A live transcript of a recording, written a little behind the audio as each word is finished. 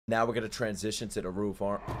Now we're gonna transition to the roof,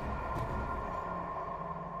 aren't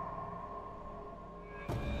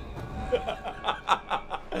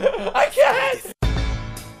I can't!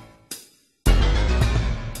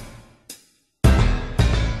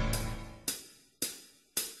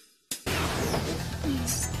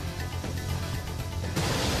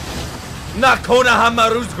 Not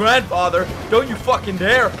Konohamaru's grandfather. Don't you fucking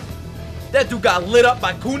dare. That dude got lit up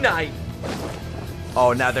by kunai.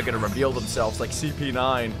 Oh, now they're gonna reveal themselves like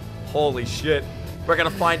CP9. Holy shit. We're gonna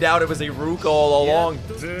find out it was a Ruka all along.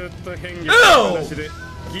 Ew!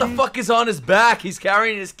 What the fuck is on his back? He's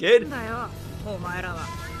carrying his kid? Come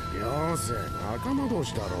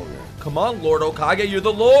on, Lord Hokage, you're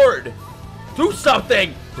the Lord! Do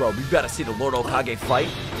something! Bro, we gotta see the Lord Hokage fight.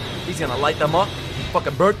 He's gonna light them up.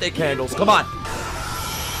 Fucking birthday candles, come on!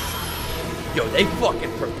 Yo, they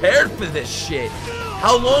fucking prepared for this shit.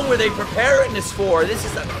 How long were they preparing this for? This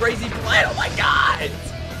is a crazy plan, oh my god!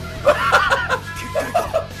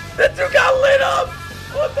 That dude got lit up!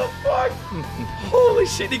 What the fuck? Holy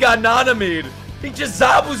shit, he got Nanami'd. He just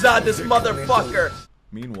Zabuza'd this motherfucker.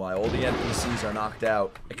 Meanwhile, all the NPCs are knocked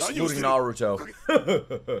out, excluding Naruto.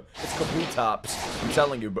 It's Kabutops. I'm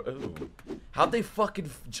telling you, bro. How'd they fucking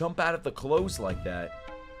jump out of the clothes like that?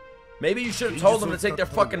 Maybe you should have told them to take their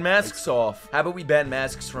fucking masks off. How about we ban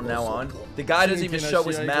masks from now on? The guy doesn't even show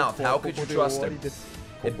his mouth. How could you trust him?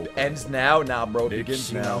 It ends now? Nah, bro, it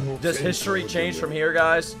begins now. Does history change from here,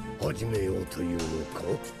 guys? Woo!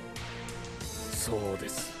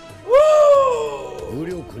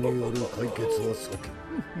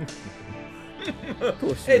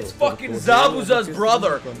 It's fucking Zabuza's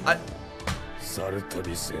brother.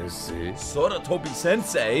 Saratobi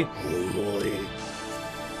Sensei?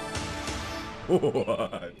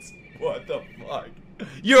 What? What the fuck?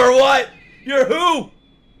 You're what? You're who?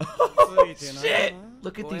 Oh, shit!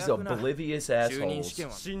 Look at these oblivious assholes.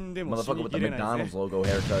 Motherfucker with the McDonald's logo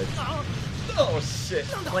haircut. Oh shit!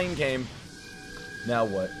 Plane came. Now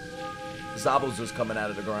what? Zabuza's coming out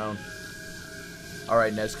of the ground.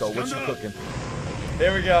 Alright, Nezuko, what you cooking?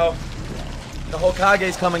 Here we go. The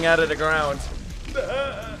Hokage's coming out of the ground. What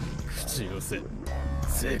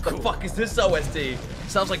the fuck is this OSD?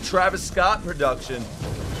 Sounds like Travis Scott production.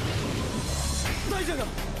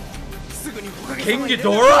 King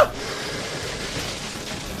Ghidorah?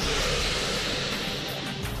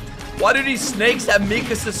 Why do these snakes have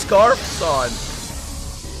Mikasa's scarves on?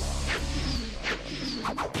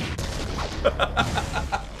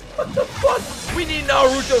 What the fuck? We need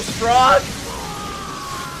Naruto strong.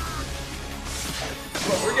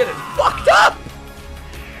 Bro, we're getting fucked up.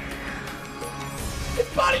 His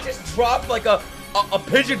body just dropped like a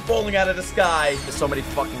pigeon falling out of the sky. There's so many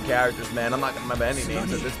fucking characters, man. I'm not gonna remember any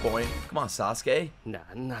names at this point. Come on, Sasuke.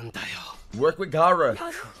 Work with Gaara.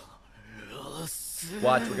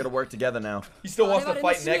 Watch, we're gonna work together now. He still wants to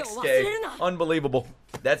fight next game. Unbelievable.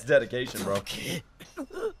 That's dedication, bro.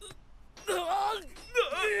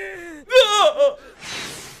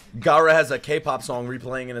 Gaara has a K-pop song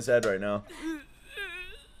replaying in his head right now.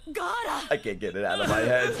 I can't get it out of my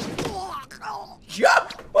head.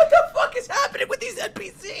 Yup! What the fuck is happening with these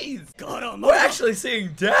NPCs? We're actually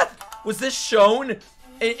seeing death? Was this shown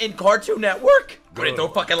in Cartoon Network? Would they throw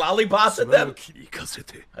fucking lollipops at them?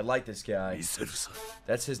 I like this guy.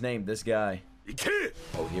 That's his name, this guy.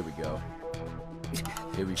 Oh, here we go.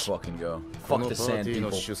 Here we fucking go. Fuck the sand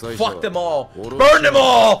people. Fuck them all. Burn them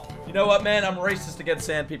all! You know what, man? I'm racist against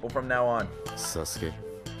sand people from now on.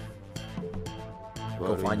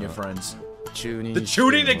 Go find your friends. The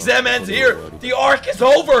tuning exam ends here. The arc is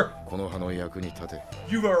over.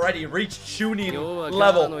 You've already reached tuning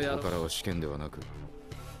level.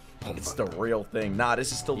 It's the real thing. Nah,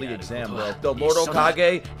 this is still the exam, bro. The Lord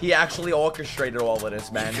Hokage, he actually orchestrated all of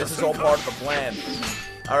this, man. This is all part of the plan.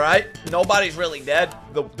 Alright? Nobody's really dead.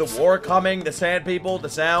 The war coming, the sand people, the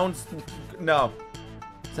sounds. No.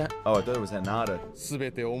 Oh, I thought it was Hanada.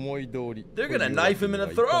 They're gonna knife him in the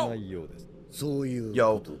throat.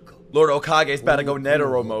 Yo, Lord Hokage's about to go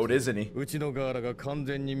Netero mode, isn't he?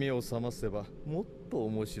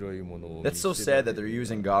 That's so sad that they're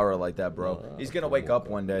using Gaara like that, bro. He's gonna wake up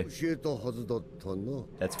one day.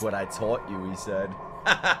 That's what I taught you, he said.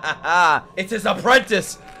 It's his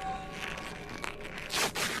apprentice!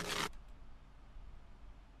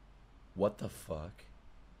 What the fuck?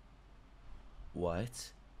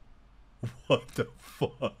 What? What the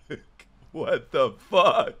fuck? What the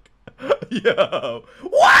fuck? Yo,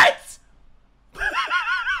 what?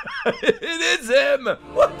 It is him.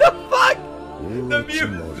 What the fuck? The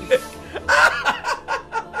music.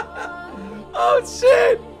 Oh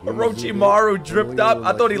shit. Orochimaru dripped up.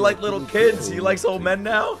 I thought he liked little kids. He likes old men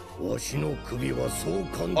now. Oh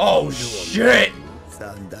shit!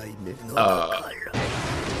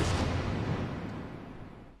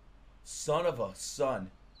 Son of a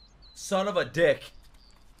son. Son of a dick.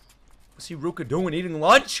 What's Hiruka doing? Eating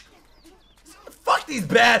lunch? Fuck these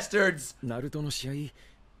bastards!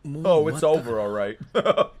 Oh, it's over, alright.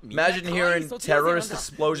 Imagine hearing terrorist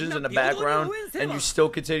explosions in the background and you still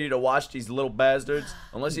continue to watch these little bastards.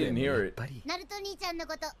 Unless you didn't hear it.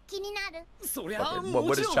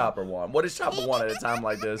 What does Chopper want? What does Chopper want at a time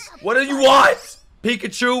like this? What do you want?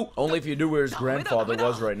 Pikachu? Only if you knew where his grandfather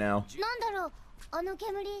was right now.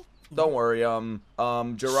 Don't worry,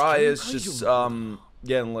 Jiraiya's just,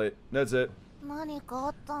 getting lit. That's it.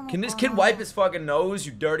 Can this kid wipe his fucking nose,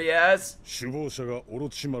 you dirty ass?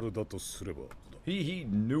 He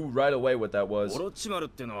knew right away what that was.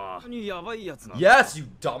 Yes, you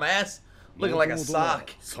dumbass! Looking like a sock.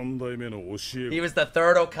 He was the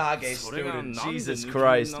third Hokage student. Jesus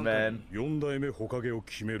Christ, man.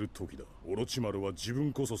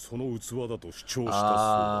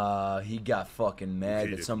 He got fucking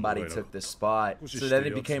mad that somebody took the spot. So then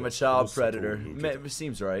he became a child predator. It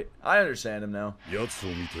seems right. I understand him now. He was a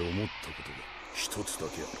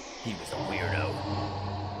weirdo.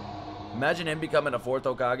 Imagine him becoming a fourth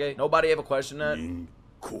Hokage. Nobody ever questioned that?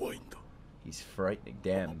 He's frightening.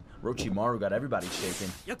 Damn. Orochimaru got everybody shaking.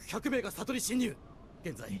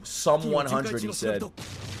 Some 100, he said.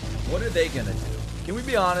 What are they gonna do? Can we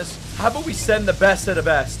be honest? How about we send the best of the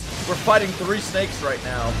best? We're fighting 3 snakes right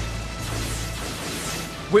now.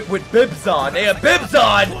 With bibs on. They have bibs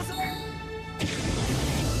on!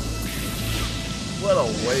 What a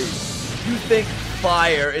waste. You think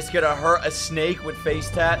fire is gonna hurt a snake with face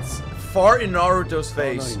tats? Fart in Naruto's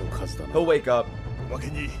face. He'll wake up.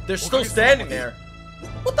 They're still standing there.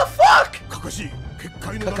 What the fuck? Kakashi.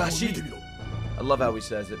 I love how he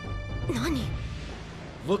says it.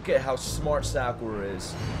 Look at how smart Sakura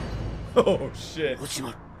is. Oh shit.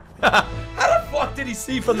 How the fuck did he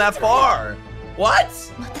see from that far? What?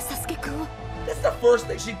 That's the first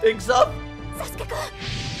thing she thinks of.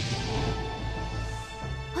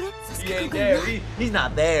 He ain't there. He's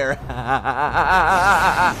not there.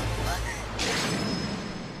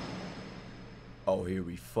 Oh, here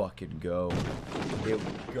we fucking go. Here we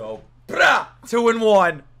go.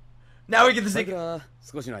 2-1. Now we get to see. It's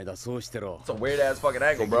a weird ass fucking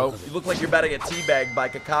angle, bro. You look like you're about to get teabagged by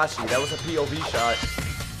Kakashi. That was a POV shot.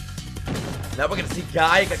 Now we're gonna see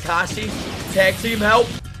Guy and Kakashi tag team help.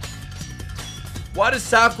 Why does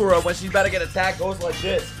Sakura, when she's about to get attacked, goes like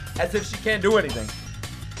this? As if she can't do anything.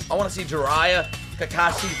 I want to see Jiraiya,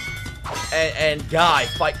 Kakashi, and Guy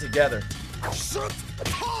fight together.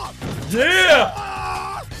 Yeah!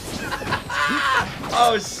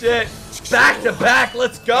 Oh shit! Back to back,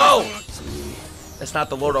 let's go! That's not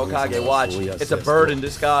the Lord Hokage, watch. It's a bird in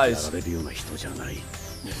disguise.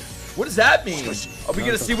 What does that mean? Are we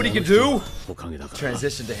gonna see what he can do?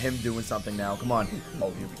 Transition to him doing something now, come on.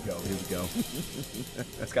 Oh, here we go, here we go.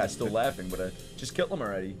 This guy's still laughing, but I just killed him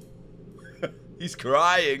already. He's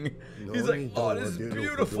crying. He's like, oh, this is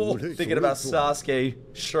beautiful. Thinking about Sasuke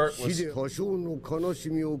shirtless. He's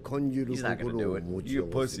not gonna do it. You a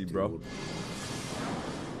pussy, bro.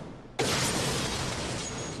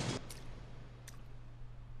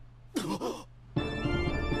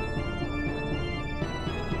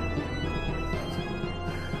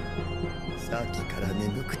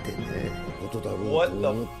 What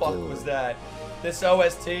the fuck was that? This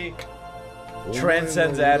OST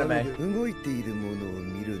transcends anime.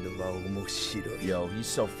 Yo, he's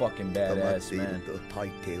so fucking badass, man.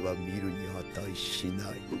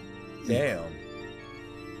 Damn.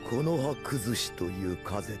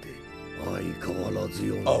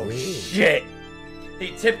 Oh shit! He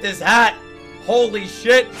tipped his hat! Holy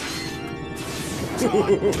shit!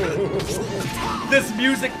 This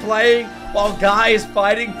music playing while Guy is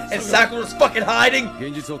fighting and Sakura's fucking hiding!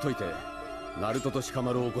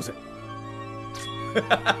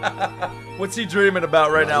 What's he dreaming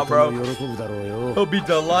about right now, bro? He'll be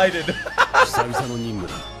delighted.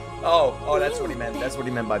 Oh, that's what he meant. That's what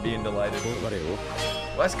he meant by being delighted.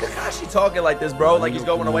 Why's Kakashi talking like this, bro? Like he's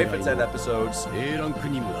going away for 10 episodes.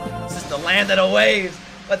 This is the land of the waves.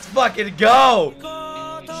 Let's fucking go.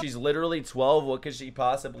 She's literally 12. What could she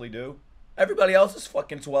possibly do? Everybody else is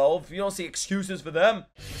fucking 12. You don't see excuses for them.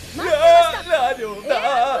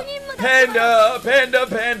 Panda, panda, panda,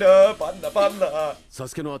 panda, panda.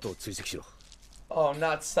 Oh,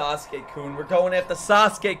 not Sasuke-kun. We're going after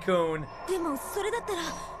Sasuke-kun.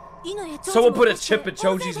 Someone put a chip in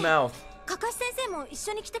Choji's mouth. No.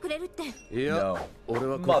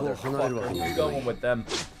 Motherfucker. Who's going with them?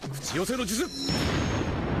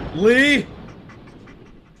 Lee?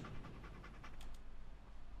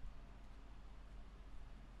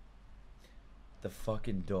 The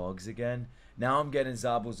fucking dogs again. Now I'm getting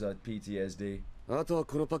Zabuza PTSD.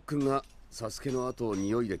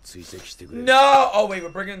 No! Oh wait, we're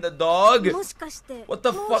bringing the dog? What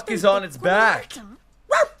the fuck is on its back?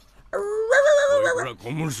 Fuck!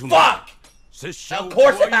 Of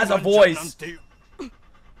course it has a voice. Of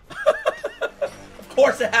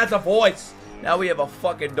course it has a voice. Now we have a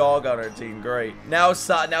fucking dog on our team. Great. Now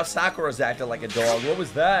Sakura's acting like a dog. What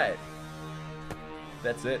was that?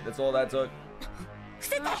 That's it. That's all that took.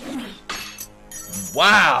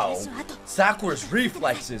 Wow. Sakura's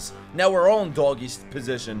reflexes. Now we're all in doggy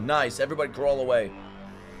position. Nice. Everybody crawl away.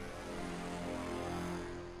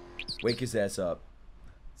 Wake his ass up.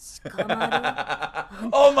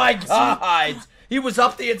 Oh my god! He was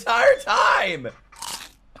up the entire time!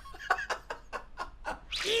 Oh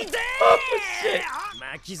shit! Oh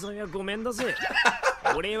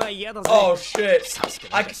shit!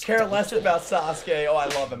 I could care less about Sasuke. Oh, I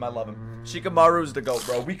love him. I love him. Shikamaru's the GOAT,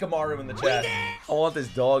 bro. Wikamaru in the chat. I want this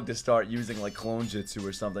dog to start using like clone jutsu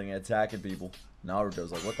or something and attacking people.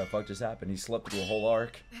 Naruto's like, what the fuck just happened? He slept through a whole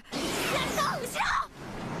arc.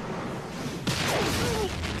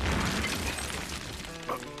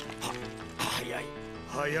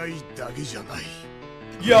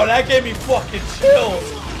 Yo, that gave me fucking chills.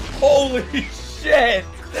 Holy shit.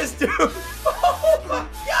 This dude. Oh my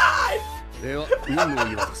god.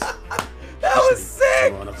 That was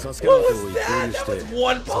sick. What was that? That was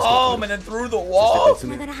one palm and then through the wall.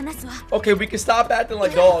 Okay, we can stop acting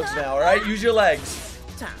like dogs now, alright? Use your legs.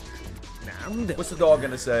 What's the dog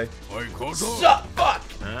gonna say? Shut fuck.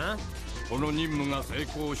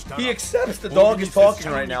 He accepts the dog is talking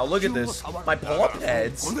right now. Look at this. My pull-up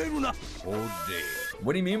heads.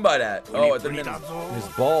 What do you mean by that? Oh, it meant his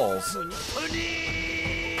balls.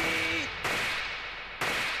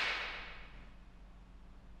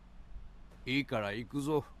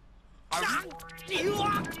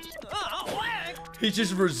 He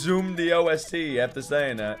just resumed the OST after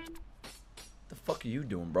saying that. What the fuck are you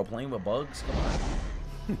doing, bro? Playing with bugs? Come on.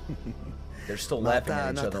 They're still laughing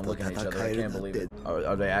at each other and looking at each other. I can't believe it.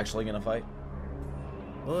 Are they actually gonna fight?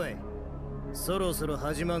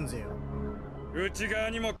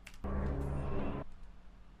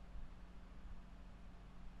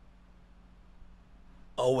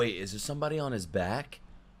 Oh wait, is there somebody on his back?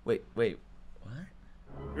 Wait, what?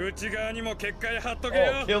 Oh,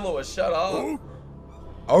 Killua, shut up.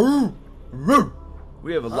 Oh,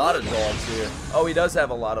 we have a lot of dogs here. Oh, he does have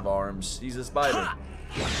a lot of arms. He's a spider.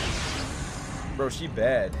 Bro, she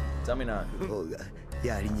bad. Tell me not.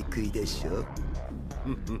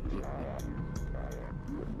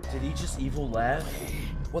 Did he just evil laugh?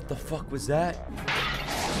 What the fuck was that?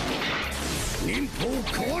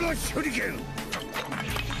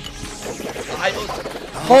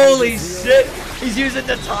 Holy shit! He's using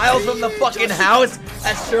the tiles from the fucking house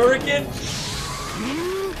as shuriken?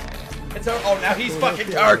 Oh, now he's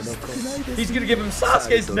fucking cursed. He's gonna give him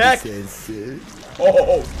Sasuke's neck.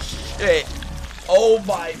 Oh, shit. Oh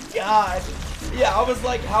my god. Yeah, I was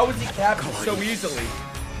like, how was he captured so easily?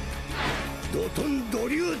 Great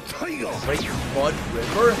Mud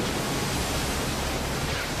River?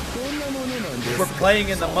 We're playing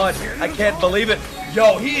in the mud. I can't believe it.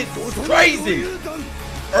 Yo, he is crazy.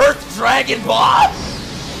 Earth Dragon Boss?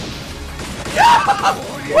 Yeah!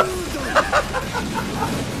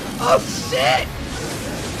 Oh shit!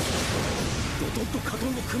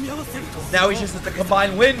 Now he's just at the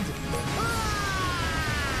combined wind.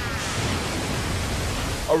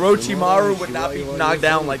 Orochimaru would not be knocked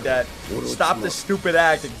down like that. Stop this stupid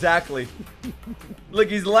act, exactly. Look,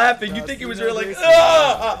 he's laughing. You think he was really like,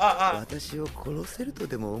 ah!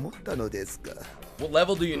 What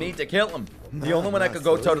level do you need to kill him? The only one that could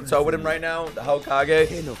go toe-to-toe with him right now, the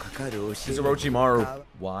Hokage, is Orochimaru.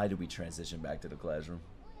 Why do we transition back to the classroom?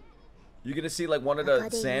 You're gonna see like one of the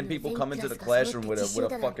sand people come into the classroom with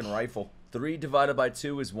a fucking rifle. 3 divided by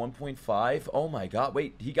 2 is 1.5. Oh my god,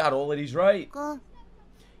 wait, he got all of these right.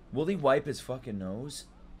 Will he wipe his fucking nose?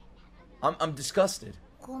 I'm disgusted.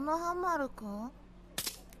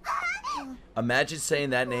 Imagine saying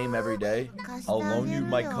that name every day. I'll loan you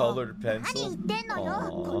my colored pencil.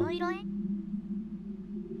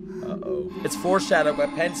 Uh-oh. It's foreshadowed by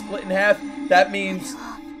pen split in half. That means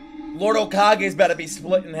Lord Hokage's better be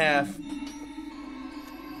split in half.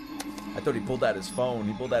 I thought he pulled out his phone.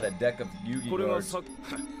 He pulled out a deck of Yu-Gi-Oh cards.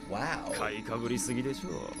 Wow.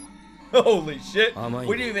 Holy shit. We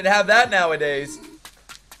don't even have that nowadays.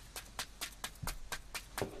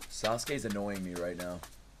 Sasuke's annoying me right now.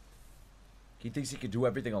 He thinks he can do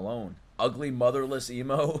everything alone. Ugly, motherless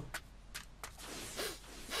emo.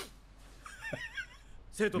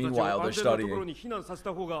 Meanwhile, they're studying.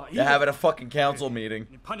 They're having a fucking council meeting.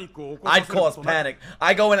 I'd cause panic.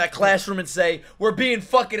 I go in that classroom and say, we're being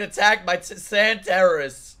fucking attacked by sand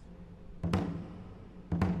terrorists.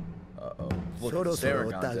 Uh-oh. Look,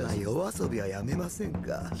 staring contest.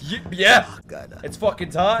 Yeah! It's fucking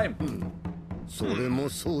time. So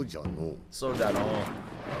that all.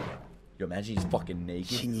 Yo, imagine he's fucking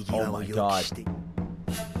naked. Oh my god.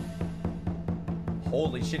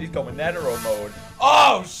 Holy shit, he's going hetero mode.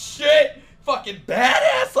 Oh shit! Fucking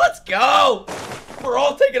badass! Let's go! We're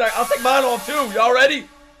all taking I'll take mine off too. Y'all ready?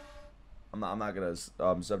 I'm not gonna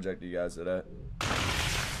subject you guys to that.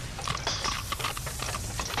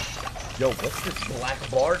 Yo, what's this black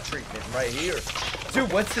bar treatment right here?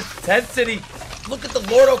 Dude, what's this intensity? Look at the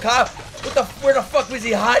Lord Okage. Where the fuck was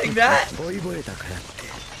he hiding that?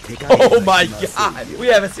 Oh my god! We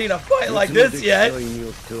haven't seen a fight like this yet!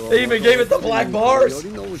 They even gave it the black bars!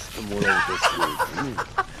 Oh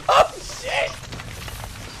shit!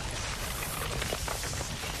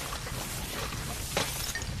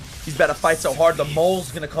 He's about to fight so hard the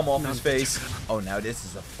mole's gonna come off his face. Oh, now this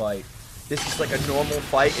is a fight. This is like a normal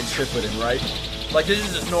fight in Shippuden, right? Like this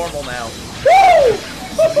is just normal now. Woo!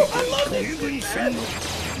 I love this shit!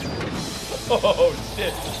 Oh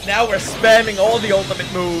shit. Now we're spamming all the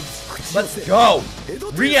ultimate moves. Let's go.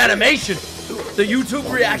 Reanimation. The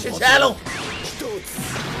YouTube reaction channel.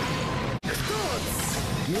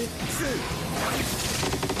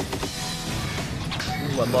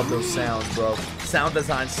 Ooh, I love those sounds, bro. Sound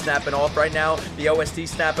design snapping off right now. The OST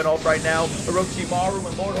snapping off right now. OROCHIMARU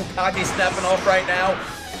and Lord HOKAGE snapping off right now.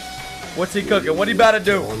 What's he cooking? What he about to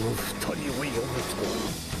do?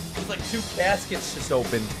 There's like 2 caskets just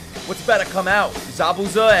opened. What's about to come out?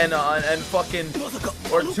 Zabuza and fucking,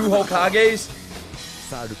 or 2 Hokages?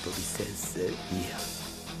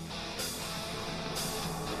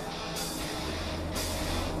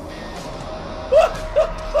 What the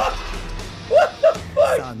fuck? What the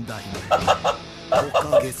fuck?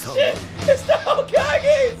 Shit, it's the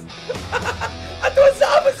Hokages! I thought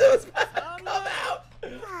Zabuza was about to come out!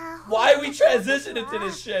 Why are we transitioning to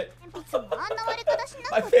this shit?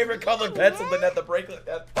 My favorite colored pencil didn't have the bracelet.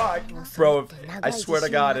 That fuck. Bro, I swear to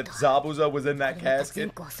God, if Zabuza was in that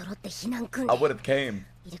casket, I would have came.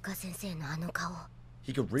 He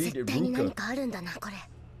could read Iruka.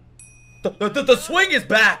 The swing is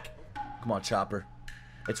back! Come on, Chopper.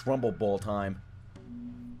 It's Rumble Ball time.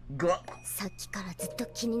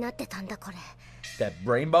 That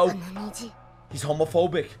rainbow? He's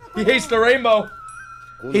homophobic. He hates the rainbow.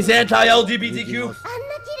 He's anti-LGBTQ.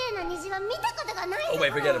 Oh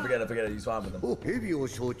wait, forget it. He's fine with them.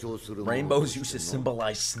 Rainbows used to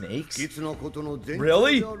symbolize snakes?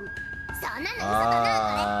 Really?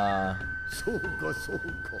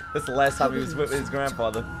 That's the last time he was with his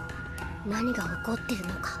grandfather.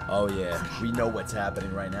 Oh yeah, we know what's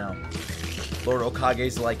happening right now. Lord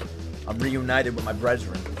Hokage's like, I'm reunited with my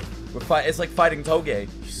brethren. It's like fighting Toge.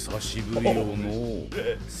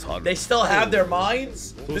 Oh, they still have their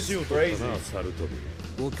minds? This is crazy.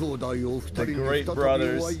 The great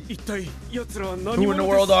brothers. Who in the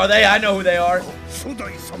world are they? I know who they are.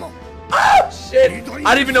 Oh shit!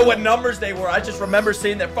 I don't even know what numbers they were. I just remember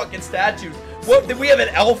seeing their fucking statues. What, did we have an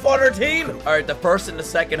elf on our team? Alright, the first and the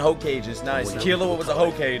second Hokage is nice. Killua was a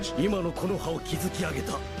Hokage.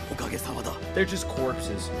 They're just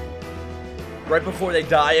corpses. Right before they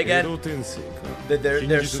die again,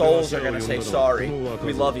 their souls are gonna say sorry.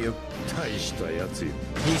 We love you.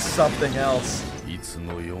 He's something else.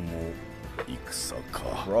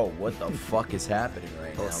 Bro, what the fuck is happening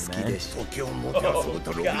right now, man? Oh,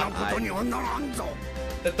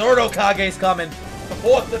 the 3rd Hokage's coming. The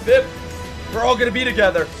 4th, the 5th. We're all gonna be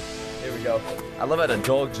together. Here we go. I love how the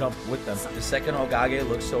dog jumped with them. The 2nd Hokage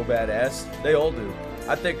looks so badass. They all do.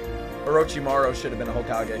 I think Orochimaru should have been a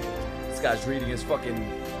Hokage. This guy's reading his fucking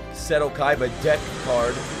Seto Kaiba deck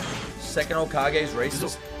card. 2nd Hokage's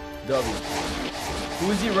racist. W.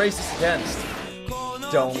 Who is he racist against?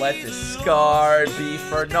 Don't let the scar be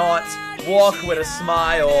for naught. Walk with a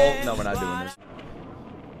smile. No, we're not doing this.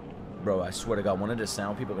 Bro, I swear to God, one of the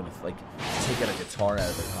sound people are gonna like take out a guitar out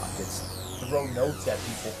of their pockets, throw notes at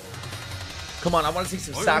people. Come on, I want to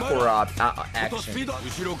see some Sakura action.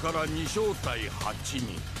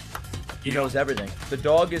 He knows everything. The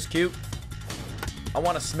dog is cute. I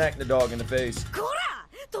want to smack the dog in the face.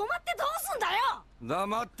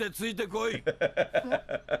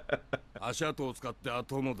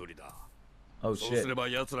 Oh shit.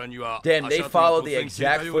 Damn, they follow the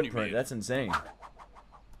exact footprint. That's insane.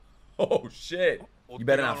 Oh shit. You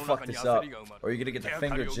better not fuck this up, or you're gonna get the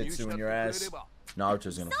finger jitsu in your ass.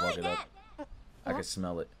 Naruto's gonna fuck it up. I can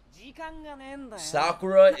smell it.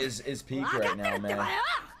 Sakura is peak right now, man.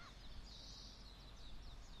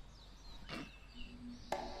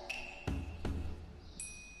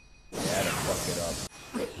 Yeah, to fuck it up.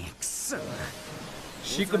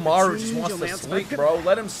 Shikamaru just wants to sleep, bro.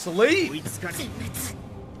 Let him sleep.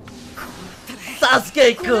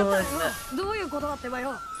 Sasuke-kun.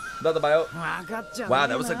 Databayo. Wow,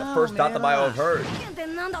 that was like the first Databayo I've heard.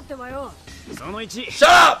 Shut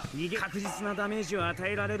up!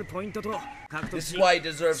 This is why he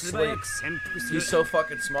deserves sleep. He's so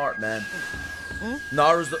fucking smart, man.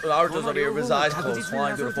 Naruto's over here with his eyes closed,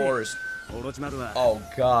 flying through the forest. Oh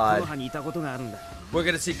god. We're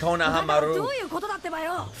gonna see Konohamaru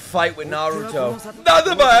fight with Naruto.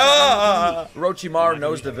 Orochimaru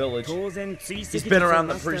knows the village. He's been around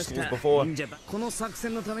the preschools before.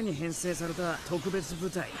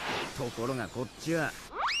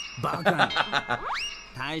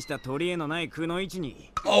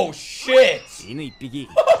 Oh shit!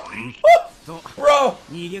 Bro,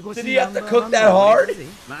 did he have to cook that hard?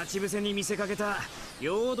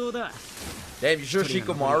 Damn, you sure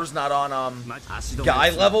Shikamaru's not on guy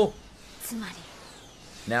level?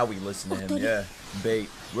 Now we listen to him, yeah. Bait.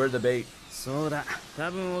 We're the bait.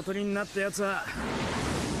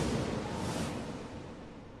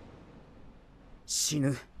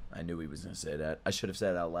 I knew he was gonna say that. I should have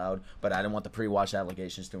said it out loud, but I didn't want the pre-watch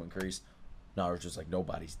allegations to increase. Naruto's like,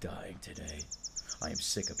 nobody's dying today. I am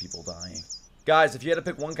sick of people dying. Guys, if you had to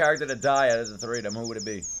pick one character to die out of the three of them, who would it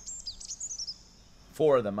be?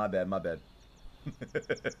 4 of them, my bad, my bad.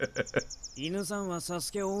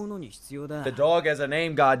 The dog has a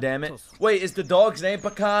name, goddammit. Wait, is the dog's name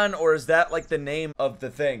Pecan, or is that like the name of the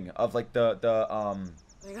thing? Of like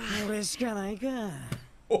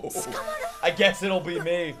I guess it'll be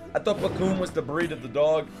me. I thought Bakun was the breed of the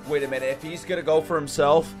dog. Wait a minute, if he's gonna go for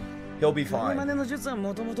himself, he'll be fine.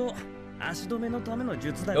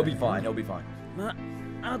 He'll be fine, he'll be fine.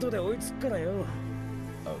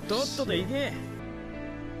 Oh, shit.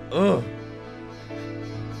 Ugh.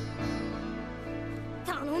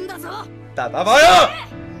 Tatabayo!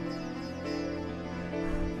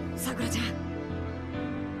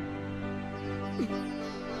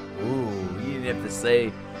 Ooh, he didn't have to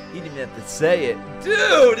say. He didn't have to say it.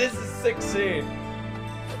 Dude, this is a sick scene.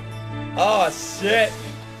 Oh shit.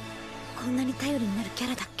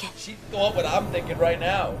 She thought what I'm thinking right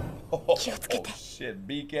now. Oh shit,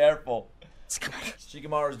 be careful.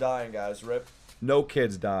 Shikamaru's dying, guys. Rip. No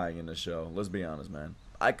kids dying in the show. Let's be honest, man.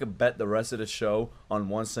 I could bet the rest of the show on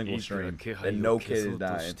one single stream that no kid is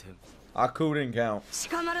dying. Aku didn't count.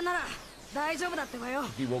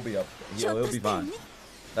 He will be up. He'll be fine.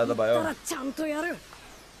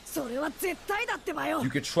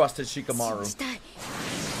 You can trust in Shikamaru.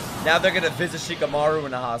 Now they're gonna visit Shikamaru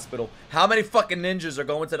in the hospital. How many fucking ninjas are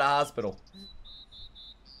going to the hospital?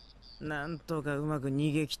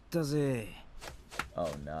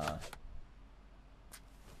 Oh nah.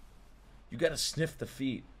 You gotta sniff the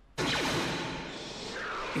feet.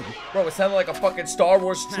 Bro, it sounded like a fucking Star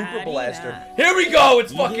Wars Trooper blaster. Here we go!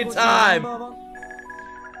 It's fucking time! Oh,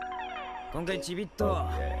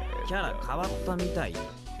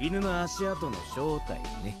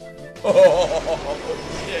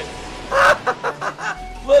 shit.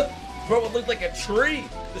 Look! Bro, it looked like a tree.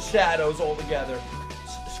 The shadows all together.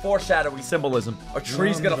 Foreshadowing symbolism. A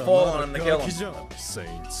tree's gonna fall on him to kill him.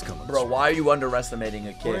 Bro, why are you underestimating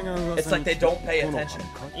a kid? It's like they don't pay attention.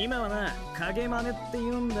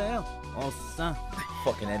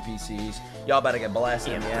 Fucking NPCs. Y'all better get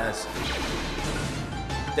blasted in the ass.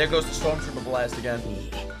 There goes the Stormtrooper blast again.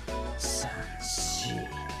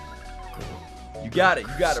 You got it,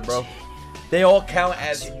 bro. They all count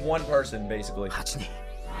as one person, basically.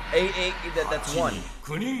 8, that's one.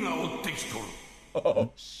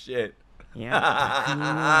 Oh shit.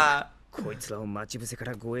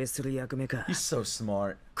 He's so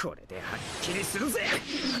smart.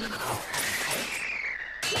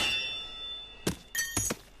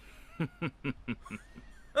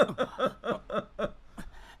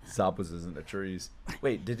 Zappos is in the trees.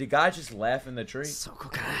 Wait, did the guy just laugh in the tree?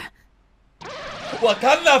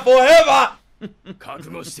 Wakanda forever!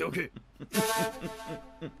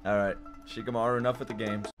 Alright, Shikamaru, enough with the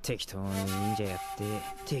games.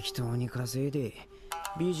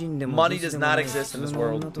 Money does not exist in this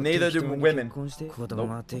world. Neither do women. Nope.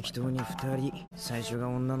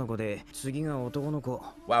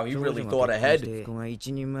 Wow, he really thought ahead.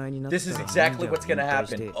 This is exactly what's gonna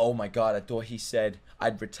happen. Oh my god, I thought he said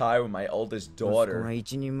I'd retire when my oldest daughter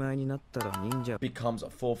becomes a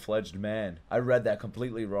full-fledged man. I read that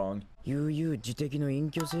completely wrong. This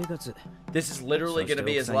is literally gonna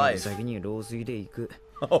be his life.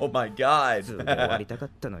 Oh my god.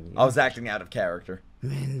 I was acting out of character.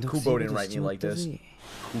 Kubo didn't write me like this.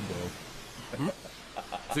 Kubo.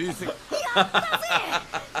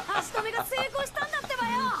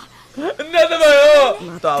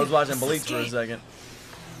 Thought I was watching Bleach for a second.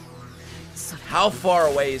 How far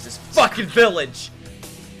away is this fucking village?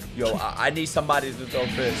 Yo, I need somebody to throw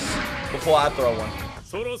fists before I throw one.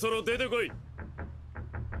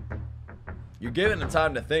 You're giving them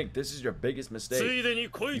time to think. This is your biggest mistake. You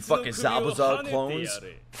fucking Zabuza clones.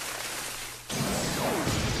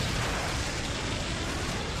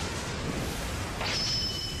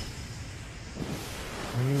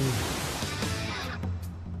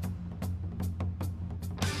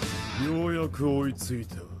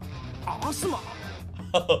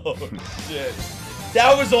 Oh shit.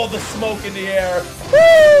 That was all the smoke in the air.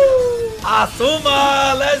 Woo!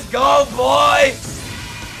 Asuma, let's go, boy!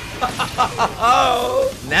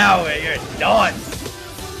 Now you're done.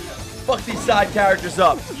 Fuck these side characters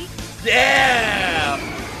up. Damn!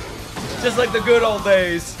 Just like the good old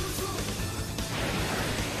days.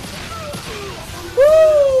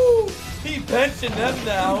 Woo! He benching them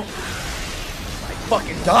now. My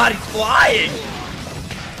fucking god, he's flying!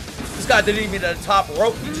 This guy didn't even get to the top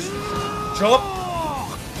rope. He just jumped.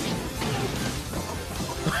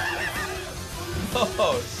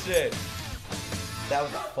 Oh shit. That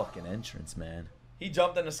was a fucking entrance, man. He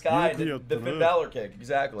jumped in the sky and did the Finn Balor kick.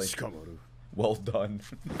 Exactly. Well done.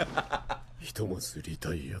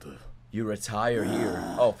 You retire here.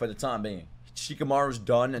 Oh, for the time being. Shikamaru's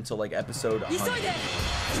done until like episode 100.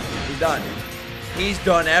 He's done. He's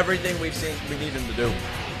done everything we need him to do.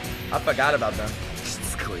 I forgot about that.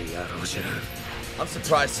 I'm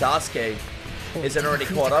surprised Sasuke isn't already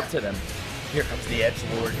caught up to them. Here comes the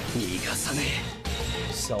edgelord.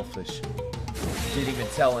 Selfish. Didn't even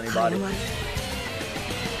tell anybody.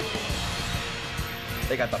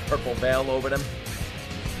 They got the purple veil over them.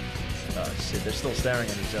 Oh shit, they're still staring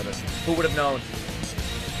at each other. Who would have known?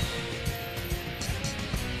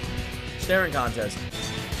 Staring contest.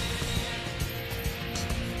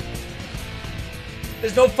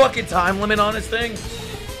 There's no fucking time limit on this thing.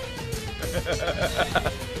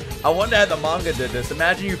 I wonder how the manga did this.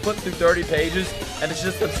 Imagine you flip through 30 pages and it's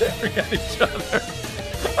just them staring at each other.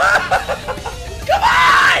 Come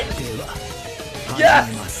on!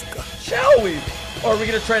 Yes! Shall we? Or are we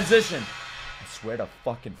gonna transition? I swear to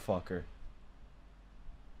fucking fucker.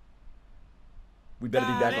 We better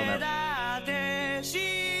be back on that.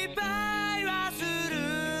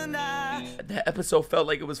 That episode felt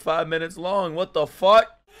like it was 5 minutes long. What the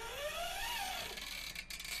fuck?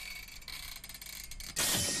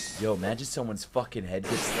 Yo, imagine someone's fucking head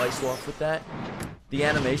gets sliced off with that. The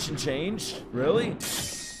animation changed? Really?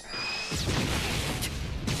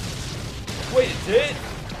 Wait, it did?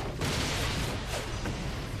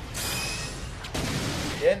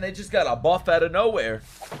 Yeah, and they just got a buff out of nowhere.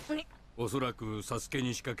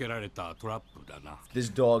 This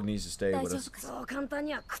dog needs to stay with us.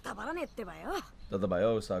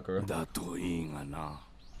 Databayo, Sakura.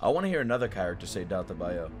 I want to hear another character say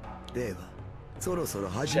Databayo.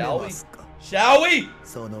 Shall we? Shall we?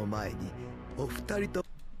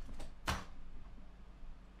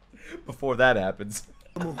 Before that happens.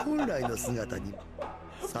 I've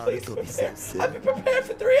been prepared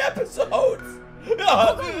for 3 episodes.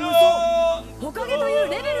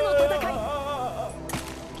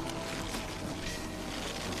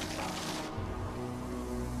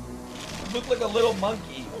 Look like a little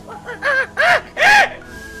monkey.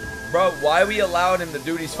 Bro, why are we allowing him to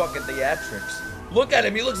do these fucking theatrics? Look at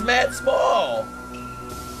him, he looks mad small.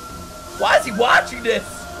 Why is he watching this?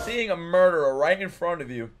 Seeing a murderer right in front of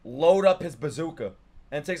you load up his bazooka.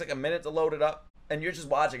 And it takes like a minute to load it up. And you're just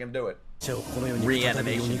watching him do it.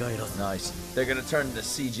 Reanimation. Nice. They're gonna turn into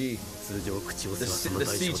CG. The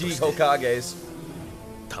CG Hokages.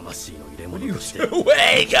 What are you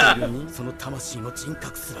doing?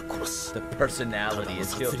 The personality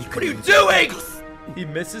is killed. What are you doing? He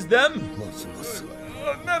misses them?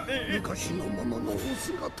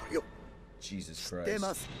 Jesus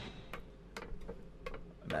Christ.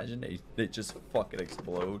 Imagine they just fucking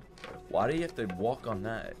explode. Why do you have to walk on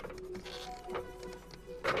that?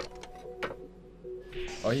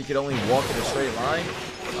 Oh, he could only walk in a straight line?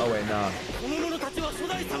 Oh wait, nah.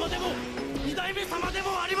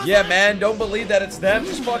 Yeah, man, don't believe that it's them.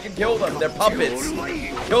 Just fucking kill them. They're puppets.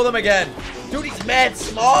 Kill them again. Dude, he's mad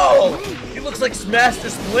small. He looks like Master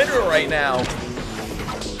Splinter right now.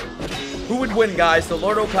 Who would win, guys? The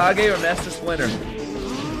Lord Hokage or Master Splinter?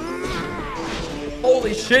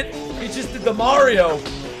 Holy shit, he just did the Mario.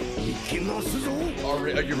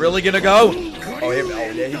 Are you really gonna go? Oh,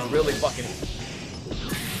 yeah, he's really fucking...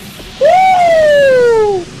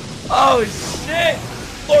 Oh shit!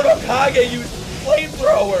 Lord Hokage used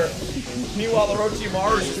flamethrower! Meanwhile,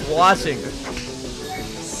 Orochimaru is just watching.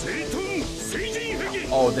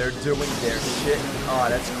 Oh, they're doing their shit. Oh,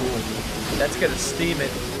 that's cool. That's gonna steam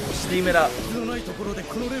it. Steam it up.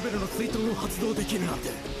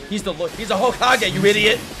 He's a Hokage, you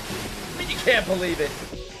idiot! I mean, you can't believe it.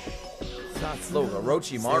 Look,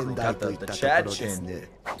 Orochimaru got the Chad chin.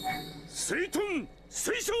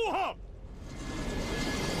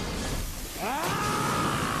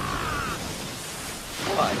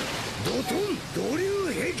 What?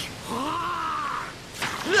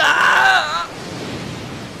 Ah!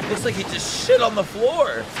 Looks like he just shit on the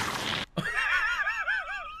floor.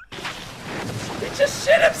 He just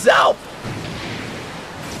shit himself.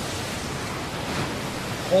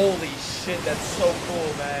 Holy shit, that's so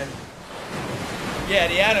cool, man. Yeah,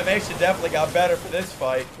 the animation definitely got better for this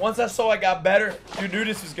fight. Once I saw it got better, you knew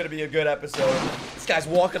this was gonna be a good episode. This guy's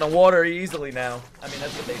walking on water easily now. I mean,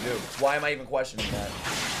 that's what they do. Why am I even questioning that?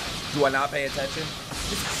 Do I not pay attention?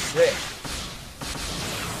 This is sick.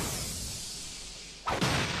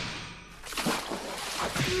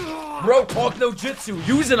 Bro, talk no jutsu.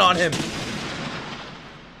 Use it on him.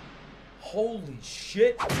 Holy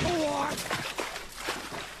shit.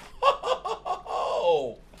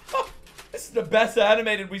 Oh. This is the best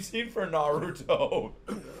animated we've seen for Naruto.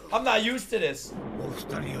 I'm not used to this.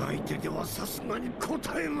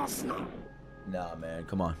 Nah, man,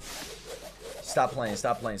 come on. Stop playing,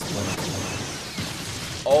 stop playing, stop playing.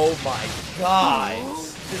 Oh my god.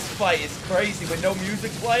 This fight is crazy with no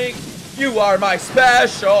music playing. You are my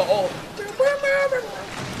special.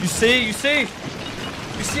 You see? You see?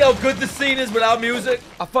 You see how good the scene is without music?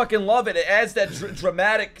 I fucking love it. It adds that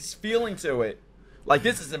dramatic feeling to it. Like,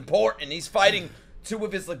 this is important. He's fighting two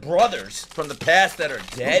of his like brothers from the past that are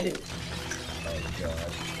dead. Oh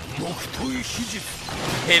god.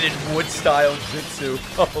 Hidden wood style jutsu.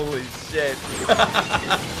 Holy shit.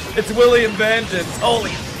 It's William Vengeance.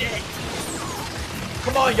 Holy shit.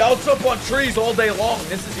 Come on, y'all jump on trees all day long.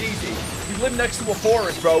 This is easy. We live next to a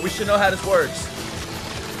forest, bro. We should know how this works.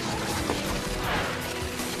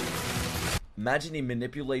 Imagine he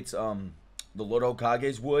manipulates the Lord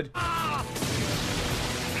Hokage's wood. Damn.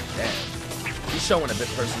 He's showing a bit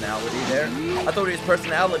of personality there. I thought he was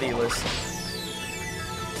personality-less.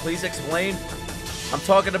 Please explain. I'm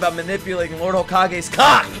talking about manipulating Lord Hokage's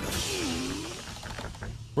cock.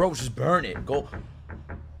 Bro, just burn it. Go.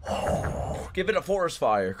 Give it a forest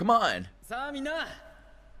fire. Come on.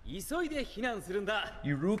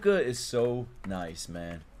 Iruka is so nice,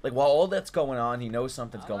 man. Like, while all that's going on, he knows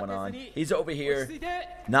something's going on. He's over here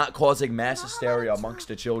not causing mass hysteria amongst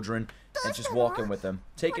the children and just walking with them.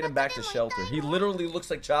 Taking him back to shelter. He literally looks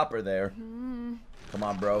like Chopper there. Come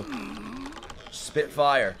on, bro. Spit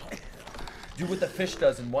fire. Do what the fish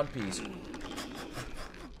does in One Piece. Oh,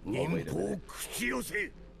 wait a minute.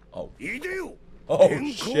 Oh. Oh,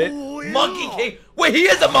 shit. Monkey King. Wait, he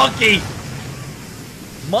is a monkey!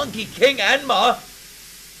 Monkey King Enma.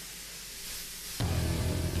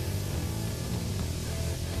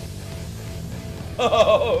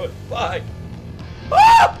 Oh, fuck.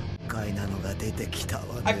 Ah!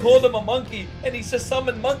 I called him a monkey, and he just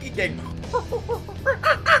summoned Monkey King.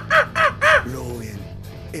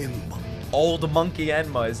 Old Monkey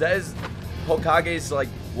Enma. Is that his Hokage's, like,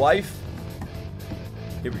 wife?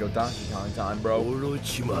 Here we go, Donkey Kong time, bro.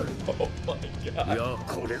 Oh my god.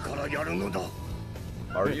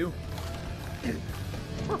 Are you?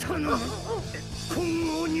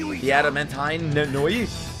 The adamantine Noi?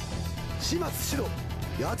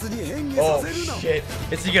 Oh shit.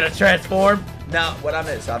 Is he gonna transform? Now, what I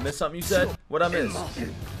miss? I missed something you said? What I miss?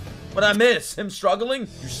 What I miss? Him struggling?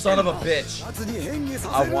 You son of a bitch.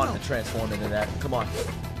 I want to transform into that. Come on.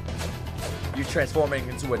 You transforming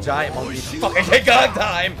into a giant monkey. Fucking King Kong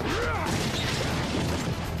time!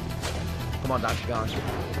 Come on, Donkey Kong.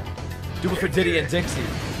 Do it for Diddy and Dixie.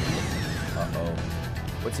 Uh-oh.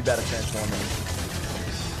 What's he about to transform into?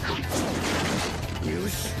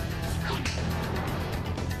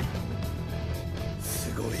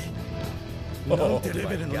 Oh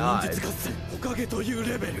my god.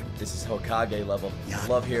 This is Hokage level.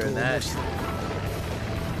 Love hearing that.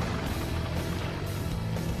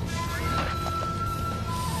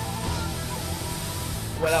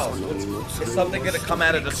 What else? Is something gonna come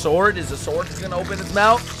out of the sword? Is the sword just gonna open its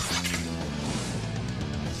mouth?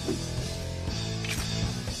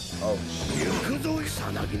 Oh shit.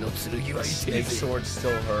 Snake sword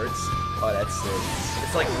still hurts. Oh, that's sick.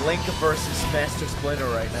 It's like Link versus Master Splinter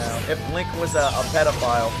right now. If Link was a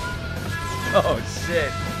pedophile. Oh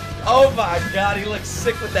shit. Oh my god, he looks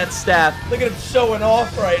sick with that staff. Look at him showing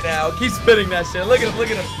off right now. Keep spinning that shit. Look at him,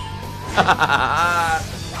 look at him.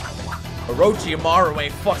 Orochimaru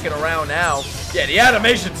ain't fucking around now. Yeah, the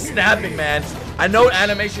animation's snapping, man. I know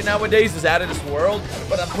animation nowadays is out of this world,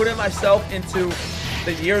 but I'm putting myself into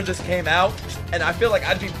the year this came out, and I feel like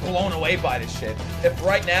I'd be blown away by this shit. If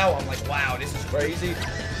right now I'm like, wow, this is crazy.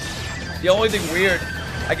 The only thing weird,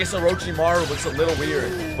 I guess Orochimaru looks a little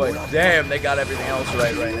weird, but damn, they got everything else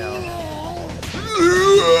right now.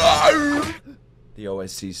 The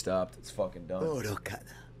OSC stopped. It's fucking done. What the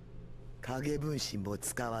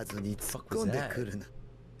fuck was that?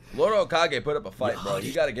 Lord HOKAGE put up a fight, bro.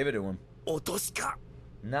 You gotta give it to him.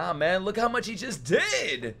 Nah, man, look how much he just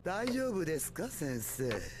did.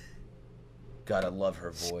 Gotta love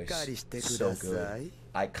her voice. So good.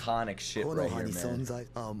 Iconic shit right here, man.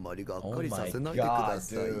 Oh my god,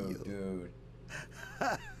 dude.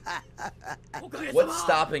 What's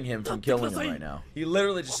stopping him from killing him right now? He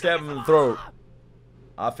literally just stabbed him in the throat.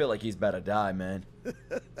 I feel like he's about to die, man.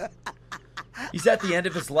 He's at the end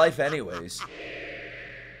of his life anyways.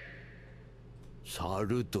 Oh,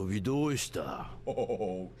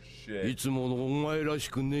 shit.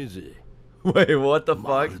 Wait, what the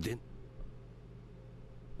fuck?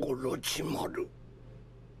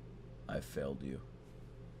 I failed you.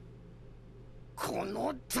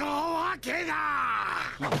 Right,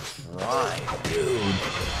 dude.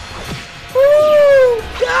 Oh,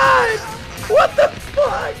 God! What the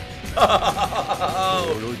fuck?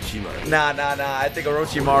 Oh. Nah. I think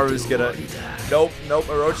Orochimaru is gonna. Nope.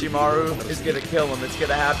 Orochimaru is gonna kill him. It's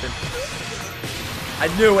gonna happen. I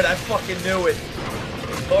knew it. I fucking knew it.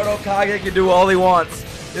 Lord HOKAGE can do all he wants.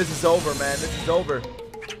 This is over, man. This is over.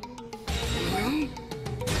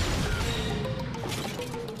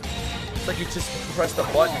 It's like you just pressed a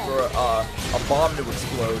button for a bomb to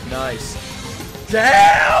explode. Nice.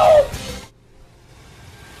 Damn!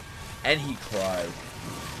 And he cried.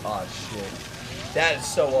 Oh shit. That is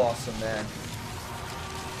so awesome, man.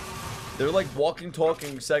 They're like walking,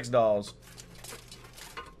 talking sex dolls.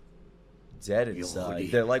 Dead inside.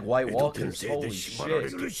 They're like White Walkers. Holy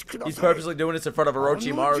shit. He's purposely doing this in front of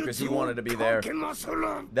Orochimaru because he wanted to be there.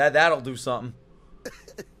 That'll do something.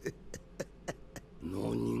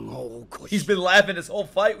 He's been laughing this whole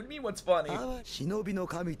fight. What do you mean what's funny? The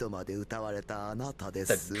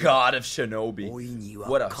god of Shinobi.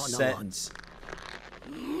 What a sentence.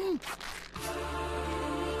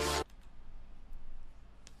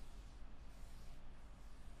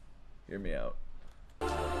 Hear me out.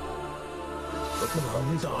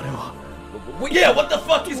 Yeah, what the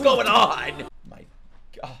fuck is going on? My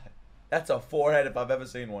god. That's a forehead if I've ever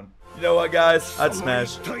seen one. You know what, guys? I'd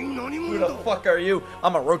smash. Who the fuck are you?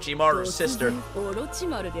 I'm Orochimaru's sister.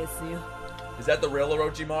 Is that the real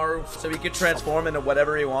Orochimaru? So he can transform into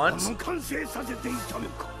whatever he wants?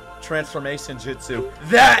 Transformation jutsu.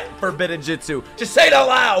 That forbidden jutsu. Just say it out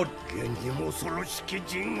loud.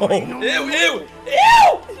 Oh, ew.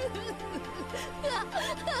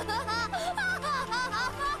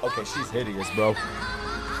 Okay, she's hideous, bro.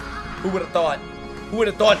 Who would have thought? Who would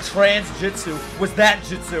have thought trans jutsu was that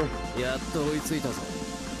jutsu?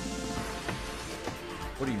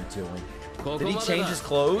 What are you doing? Did he change his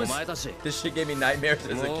clothes? This shit gave me nightmares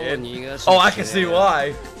as a kid. Oh, I can see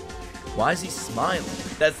why. Why is he smiling?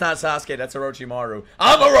 That's not Sasuke, that's Orochimaru.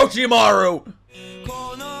 I'm Orochimaru!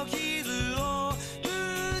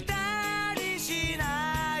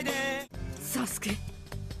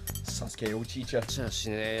 Sasuke Uchiha.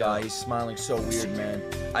 God, he's smiling so weird, man.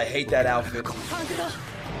 I hate that outfit.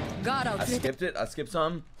 I skipped it. I skipped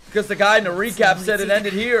something. Because the guy in the recap said it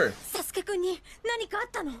ended here.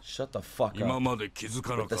 Shut the fuck up. With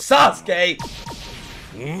the Sasuke!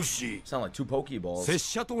 Sound like two Pokeballs.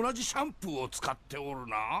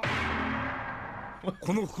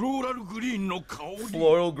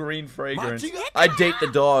 Floral green fragrance. I date the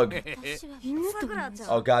dog.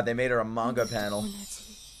 Oh god, they made her a manga panel.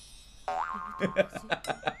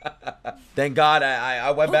 Thank God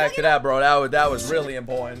I went back to that, bro. That was really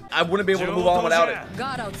important. I wouldn't be able to move on without it.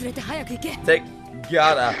 Take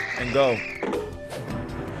Gara and go.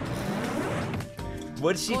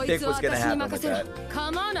 What did she think was gonna happen with that?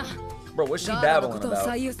 Bro, what's she babbling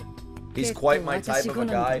about? He's quite my type of a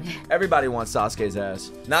guy. Everybody wants Sasuke's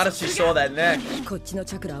ass. Not if she saw that neck. Do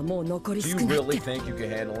you really think you can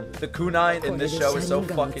handle him? The kunai in this show is so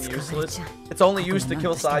fucking useless. It's only used to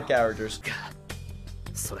kill side characters.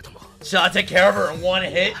 Should I take care of her in one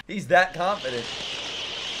hit? He's that confident.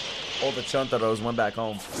 All the Chuntaros went back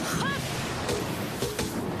home.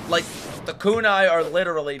 Like, the kunai are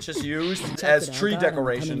literally just used as tree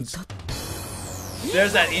decorations.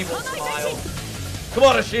 There's that evil smile. Come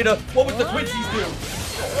on, Ashita. What was the Quincy's do?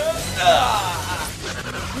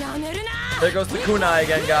 There goes the kunai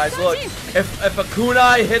again, guys. Look, if a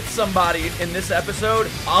kunai hits somebody in this episode,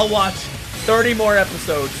 I'll watch 30 more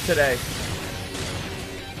episodes today.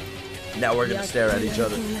 Now we're gonna stare at each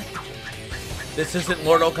other. This isn't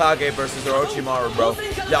Lord Hokage versus Orochimaru, bro.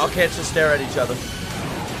 Y'all can't just stare at each other.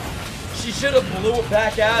 She should have blew it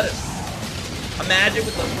back at him. Imagine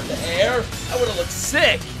with the air. That would have looked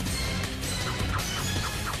sick.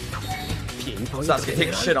 Sasuke, take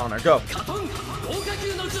a shit on her. Go.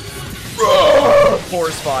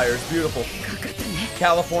 Forest fires. Beautiful.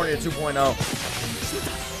 California 2.0.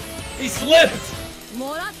 He slipped.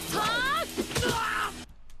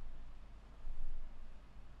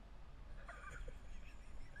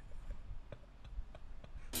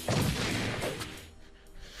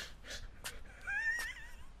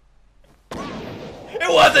 It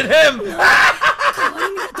wasn't him!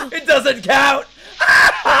 It doesn't count!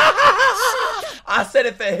 I said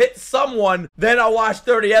if it hit someone, then I'll watch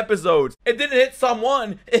 30 episodes. It didn't hit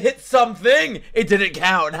someone, it hit something. It didn't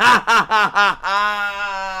count. I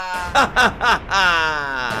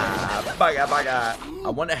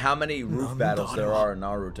wonder how many roof battles there are in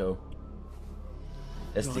Naruto.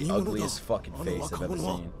 That's the ugliest fucking face I've ever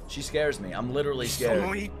seen. She scares me. I'm literally scared.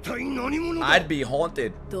 I'd be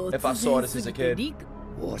haunted if I saw this as a kid.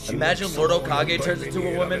 Imagine Lord Hokage turns into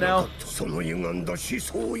a woman now. Because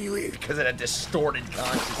of a distorted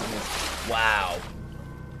consciousness. Wow.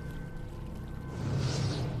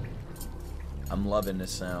 I'm loving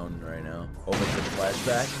this sound right now. Over to the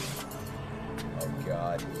flashback. Oh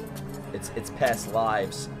god. It's past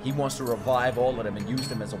lives. He wants to revive all of them and use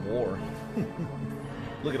them as a war.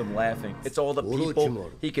 Look at him laughing. It's all the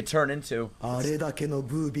people he could turn into.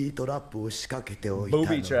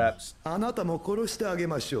 Booby traps.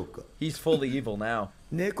 He's fully evil now.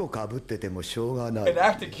 And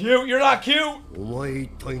acting cute. You're not cute.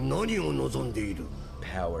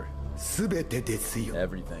 Power.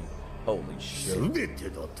 Everything. Holy shit.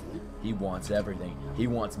 He wants everything. He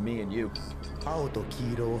wants me and you.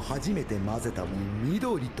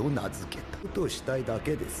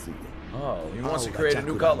 Oh, he wants to create a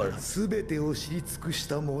new color.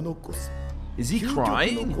 Is he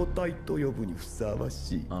crying?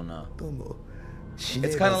 Oh no.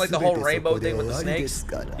 It's kind of like the whole rainbow thing with the snakes.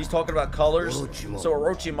 He's talking about colors. So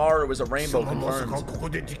Orochimaru is a rainbow confirmed.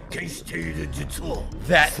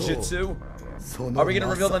 That jutsu? Are we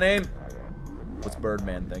gonna reveal the name? What's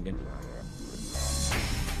Birdman thinking?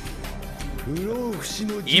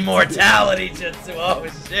 Immortality jutsu. Oh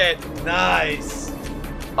shit. Nice.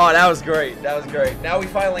 Oh, that was great. That was great. Now we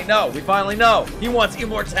finally know. We finally know. He wants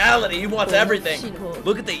immortality. He wants everything.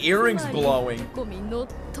 Look at the earrings blowing.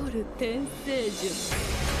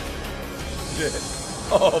 Shit.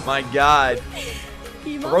 Oh my god.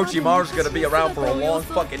 Orochimaru's gonna be around for a long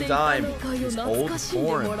fucking time. His old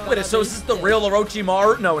form. Wait, so is this the real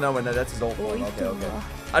Orochimaru? No, that's his old form. Okay, okay.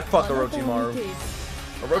 I'd fuck Orochimaru.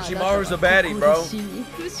 Orochimaru's a baddie, bro.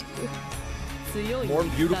 More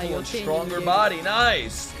beautiful and stronger body.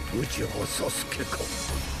 Nice.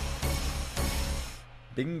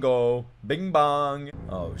 Bingo. Bing bong.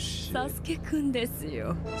 Oh shit.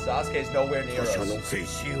 Sasuke's nowhere near us.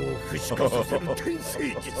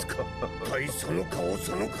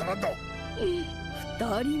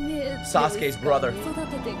 Sasuke's brother.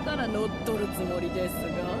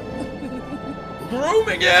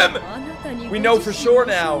 Grooming him! We know for sure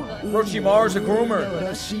now. Orochimaru's a groomer.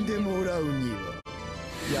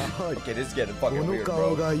 Okay, this is getting fucking weird,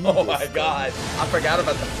 bro. Oh my god. I forgot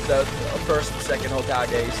about the first and second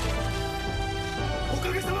Hokages.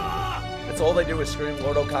 That's all they do is scream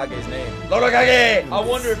Lord Hokage's name. Lord Hokage! I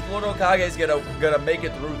wonder if Lord Hokage's gonna make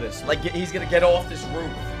it through this. Like, he's gonna get off this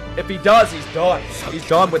roof. If he does, he's done. He's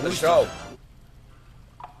done with the show.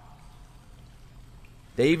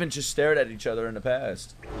 They even just stared at each other in the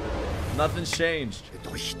past. Nothing's changed.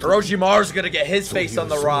 Orochimaru's gonna get his face on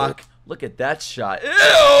the rock. Look at that shot.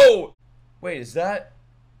 Ew! Wait, is that?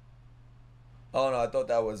 Oh no, I thought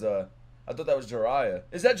that was Jiraiya.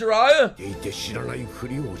 Is that Jiraiya?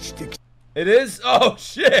 It is? Oh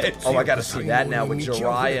shit! Oh, I gotta see that now with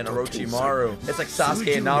Jiraiya and Orochimaru. It's like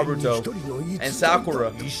Sasuke and Naruto and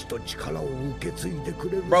Sakura.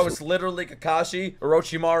 Bro, it's literally Kakashi.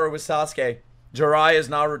 Orochimaru is Sasuke. Jiraiya is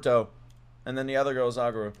Naruto. And then the other girl is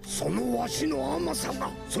Sakura. It's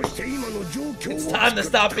time to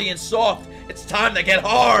stop being soft. It's time to get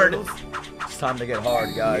hard. It's time to get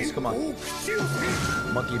hard, guys. Come on.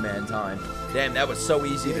 Monkey Man time. Damn, that was so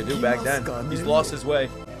easy to do back then. He's lost his way.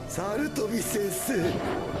 Holy shit.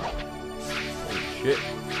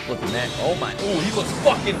 looking at. Oh my. Oh, he looks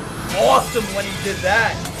fucking awesome when he did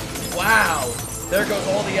that. Wow. There goes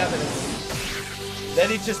all the evidence. Then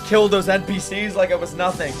he just killed those NPCs like it was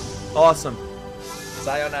nothing. Awesome.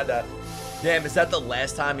 Sayonara. Damn, is that the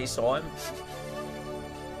last time he saw him?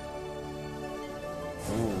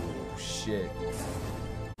 Ooh, shit.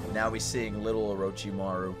 Now he's seeing little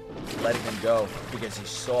Orochimaru, letting him go because he's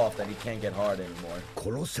soft and he can't get hard anymore.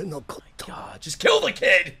 Oh my God, just kill the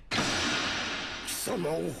kid!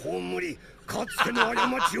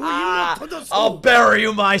 I'll bury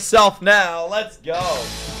you myself now. Let's go.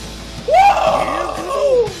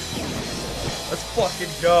 Whoa! Let's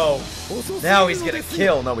fucking go. Now he's gonna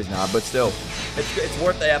kill. No, he's not, but still. It's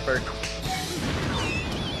worth the effort.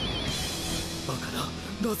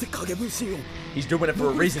 He's doing it for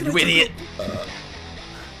a reason, you idiot.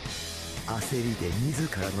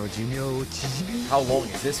 How long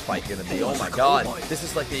is this fight gonna be? Oh my God. This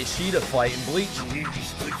is like the Ishida fight in Bleach.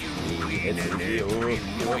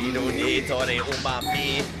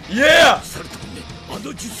 Yeah!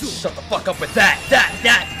 Shut the fuck up with that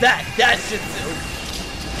shit's...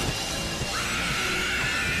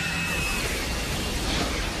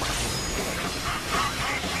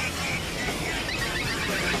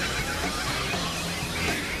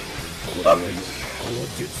 Oh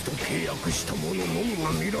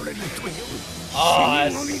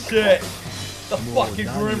shit! The fucking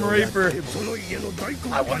Grim Reaper!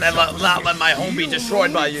 I will not let my home be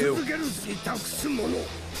destroyed by you!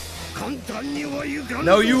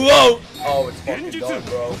 No, you won't! Oh, it's fucking dark,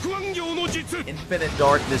 bro. Infinite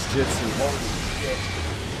darkness jutsu. Holy shit.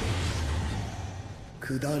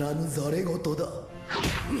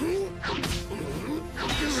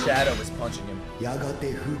 Shadow is punching him.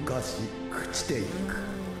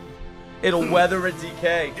 It'll weather and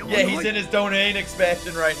decay. Yeah, he's in his domain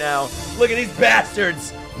expansion right now. Look at these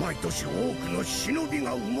bastards. Yo,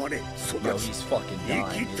 he's fucking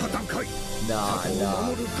dying. Nah.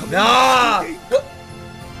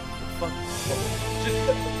 What? Fuck.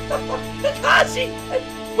 Kakashi!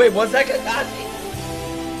 Wait, was that Kakashi?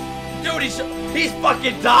 Dude, he's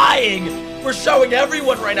fucking dying. We're showing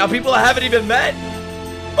everyone right now. People I haven't even met.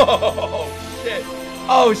 Oh, shit.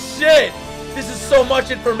 Oh, shit. This is so much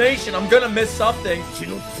information. I'm gonna miss something.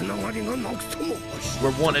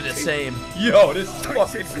 We're one and the same. Yo, this is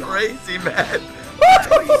fucking crazy, man.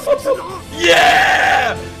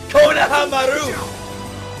 Yeah! Konohamaru!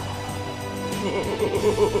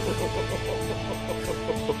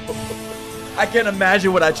 I can't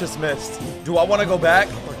imagine what I just missed. Do I want to go back?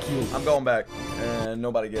 I'm going back. And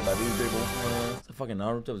nobody get by these people. It's the fucking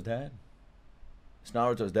Naruto's dad. It's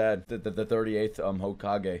Naruto's dad, the 38th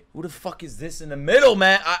Hokage. Who the fuck is this in the middle,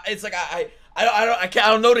 man? It's like I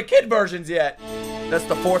don't know the kid versions yet. That's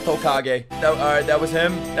the 4th Hokage. All right, that was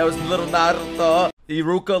him. That was little Naruto.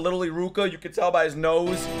 Little Iruka. You can tell by his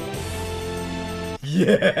nose.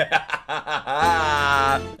 Yeah.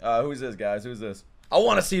 Who's this, guys? Who's this? I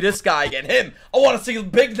want to see this guy again. Him. I want to see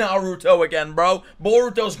big Naruto again, bro.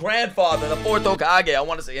 Boruto's grandfather, the 4th Hokage. I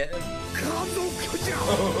want to see him.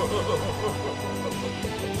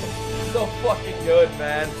 So fucking good,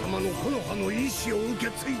 man.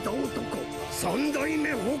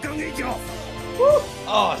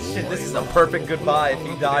 Oh shit, this is a perfect goodbye if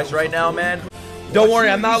he dies right now, man. Don't worry,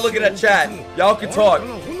 I'm not looking at chat. Y'all can talk. I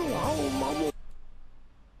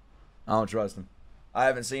don't trust him. I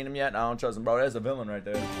haven't seen him yet, and I don't trust him, bro. There's a villain right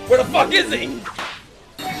there. Where the fuck is he?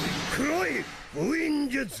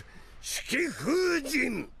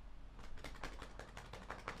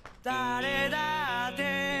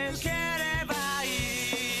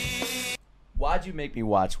 Why'd you make me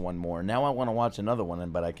watch one more? Now I want to watch another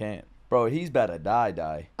one, but I can't. Bro, he's better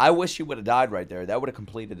die. I wish he would have died right there. That would have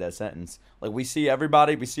completed that sentence. Like, we see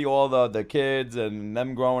everybody. We see all the kids and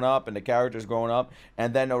them growing up and the characters growing up.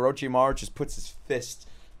 And then Orochimaru just puts his fist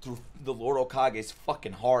through the Lord Hokage's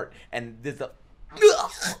fucking heart. And there's the...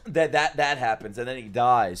 That happens. And then he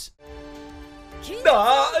dies.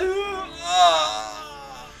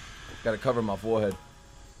 Gotta cover my forehead.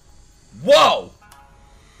 Whoa!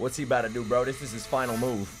 What's he about to do, bro? This is his final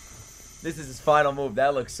move. This is his final move.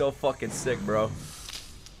 That looks so fucking sick, bro.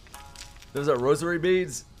 Those are rosary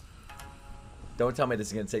beads? Don't tell me this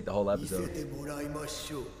is gonna take the whole episode.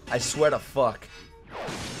 I swear to fuck.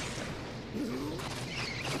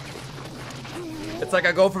 It's like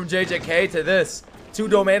I go from JJK to this. 2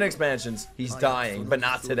 domain expansions. He's dying, but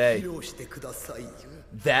not today.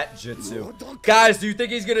 That jutsu. Guys, do you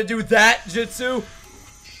think he's gonna do that jutsu?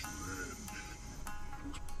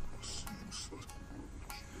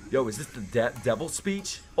 Yo, is this the devil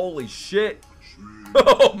speech? Holy shit.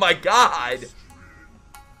 Oh my god.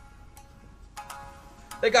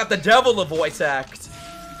 They got the devil to voice act.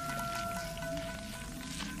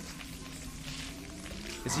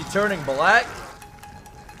 Is he turning black?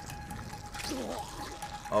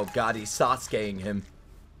 Oh god, he's Sasukeing him.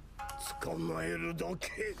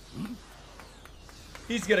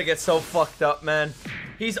 He's gonna get so fucked up, man.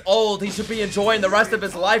 He's old. He should be enjoying the rest of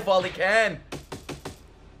his life while he can.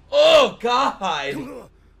 Oh god.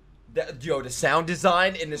 Yo, the sound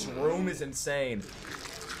design in this room is insane.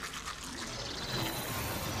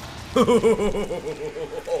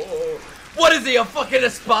 What is he, a fucking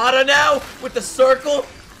Espada now? With the circle?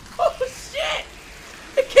 Oh shit!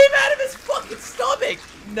 It came out of his fucking stomach!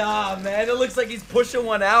 Nah, man, it looks like he's pushing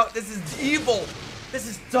one out. This is evil. This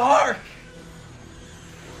is dark.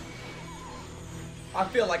 I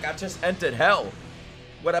feel like I just entered hell.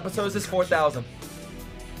 What episode is this? 4,000.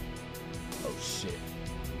 Oh shit.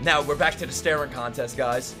 Now we're back to the staring contest,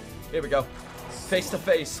 guys. Here we go. Face to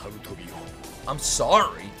face. I'm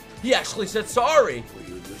sorry. He actually said sorry.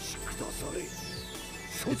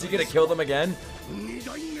 Is he gonna kill them again?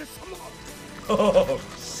 Oh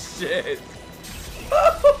shit.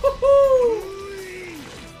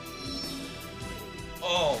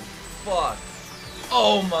 Oh fuck.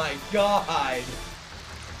 Oh my god.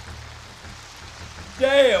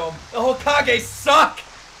 Damn. The Hokage suck.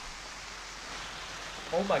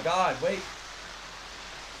 Oh my god, wait.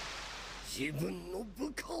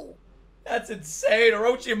 That's insane.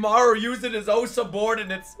 Orochimaru using his own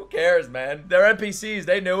subordinates. Who cares, man? They're NPCs.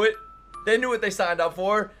 They knew it. They knew what they signed up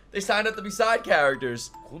for. They signed up to be side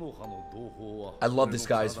characters. I love this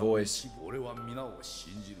guy's voice.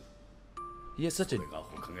 He has such an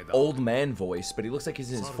old man voice, but he looks like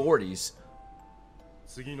he's in his 40s.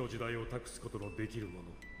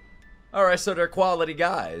 Alright, so they're quality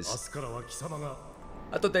guys.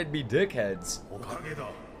 I thought they'd be dickheads.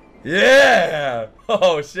 Yeah!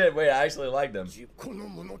 Oh shit, wait, I actually like them. Think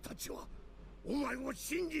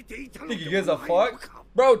he gives a fuck?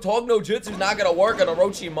 Bro, Talk no Jutsu's not gonna work on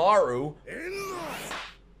Orochimaru.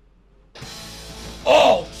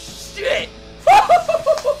 Oh shit!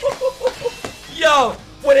 Yo,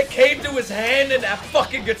 when it came to his hand and that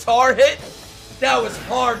fucking guitar hit, that was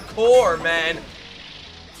hardcore, man.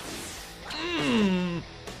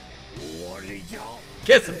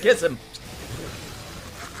 Kiss him, kiss him.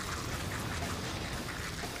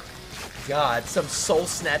 God, some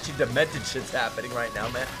soul-snatching demented shit's happening right now,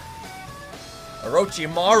 man.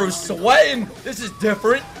 Orochimaru's sweating! This is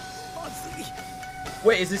different!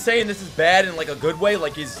 Wait, is he saying this is bad in like a good way?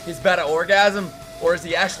 Like he's bad at orgasm? Or is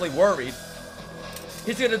he actually worried?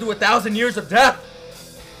 He's gonna do 1,000 years of death!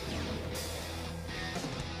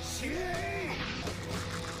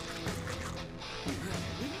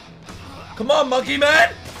 Come on, monkey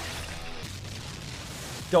man!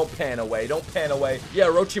 Don't pan away, don't pan away. Yeah,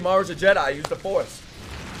 Orochimaru's a Jedi, use the Force.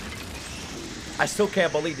 I still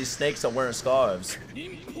can't believe these snakes are wearing scarves.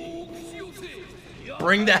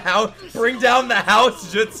 Bring down the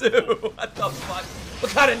house jutsu. What the fuck?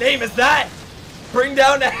 What kind of name is that? Bring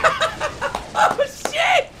down the oh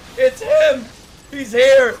shit! It's him! He's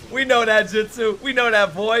here! We know that jutsu. We know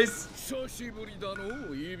that voice.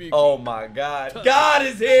 Oh my god. God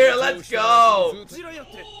is here! Let's go!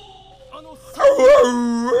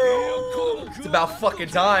 It's about fucking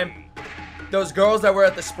time. Those girls that were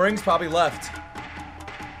at the springs probably left.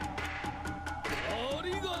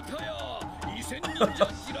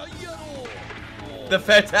 The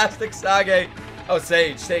Fantastic Sage. Oh,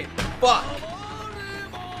 Sage. Fuck.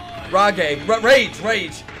 Rage.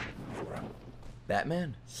 Rage.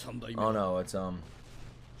 Batman? Oh no, it's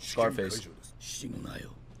Scarface.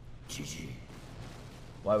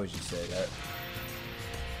 Why would you say that?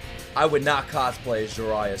 I would not cosplay as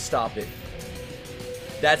Jiraiya. Stop it.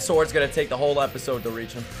 That sword's gonna take the whole episode to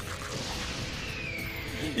reach him.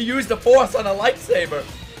 He used the Force on a lightsaber.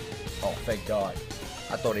 Oh, thank God.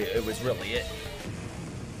 I thought it was really it.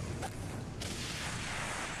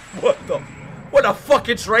 What a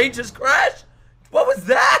fucking train just crashed? What was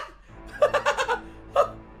that?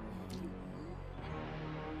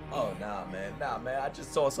 Oh, nah, man. Nah, man. I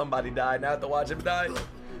just saw somebody die. Now I have to watch him die.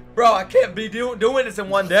 Bro, I can't be doing this in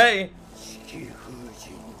one day.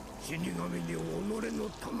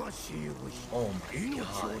 Oh my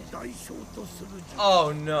God.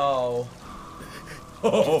 Oh no.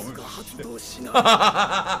 Oh.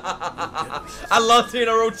 I love seeing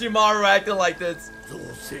Orochimaru acting like this.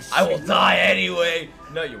 I will die anyway.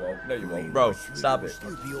 No, you won't. No, you won't. Bro, stop it.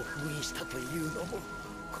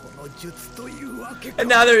 And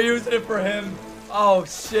now they're using it for him. Oh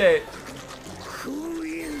shit.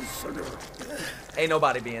 Ain't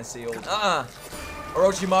nobody being sealed.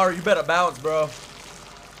 Orochimaru, you better bounce, bro.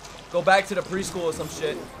 Go back to the preschool or some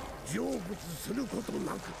shit.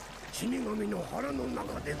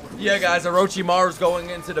 Yeah, guys, Orochimaru's going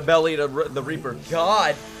into the belly of the Reaper.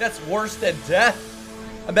 God, that's worse than death.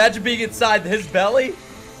 Imagine being inside his belly.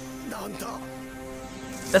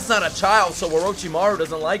 That's not a child, so Orochimaru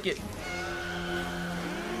doesn't like it.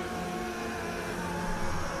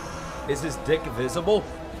 Is his dick visible?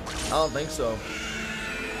 I don't think so.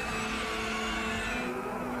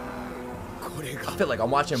 I feel like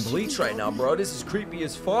I'm watching Bleach right now, bro. This is creepy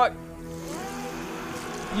as fuck.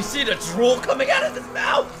 You see the drool coming out of his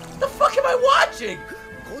mouth? What the fuck am I watching?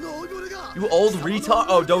 You old retard.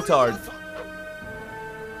 Oh, dotard.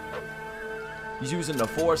 He's using the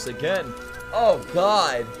force again. Oh,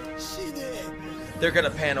 God. They're gonna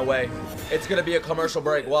pan away. It's gonna be a commercial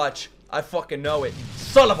break. Watch. I fucking know it.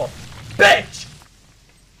 Son of a bitch!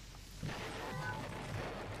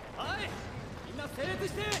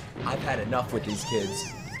 I've had enough with these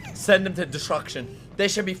kids. Send them to destruction. They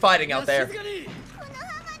should be fighting out there.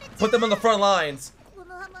 Put them on the front lines.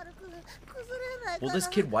 Will this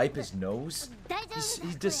kid wipe his nose?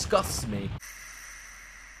 He disgusts me.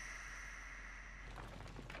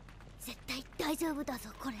 I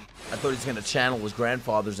thought he was gonna channel his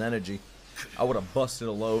grandfather's energy. I would have busted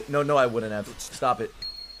a load. No, I wouldn't have. Stop it.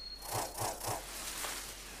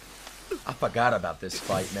 I forgot about this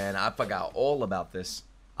fight, man. I forgot all about this.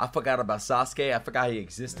 I forgot about Sasuke. I forgot he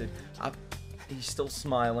existed. He's still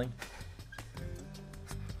smiling.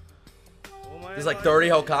 There's like 30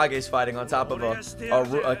 Hokages fighting on top of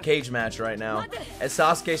a cage match right now. And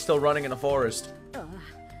Sasuke's still running in the forest.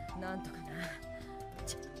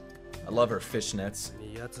 I love her fishnets.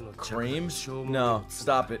 Creams? No,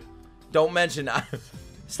 stop it. Don't mention.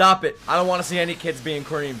 Stop it. I don't want to see any kids being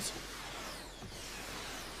creams.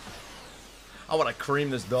 I want to cream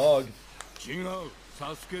this dog.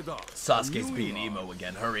 Sasuke's being emo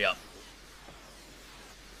again. Hurry up.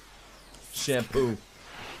 Shampoo.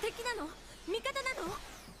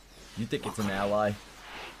 You think it's an ally?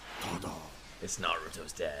 It's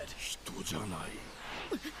Naruto's dad.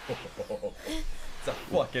 It's a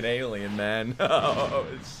fucking alien, man. Oh,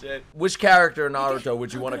 shit. Which character in Naruto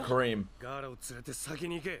would you want to cream?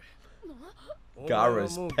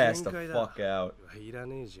 Gaara's passed the fuck out.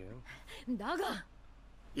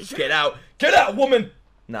 Get out! Get out, woman!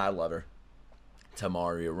 Nah, I love her.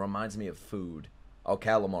 Tamari, it reminds me of food. Oh,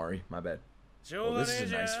 calamari. My bad. Oh, this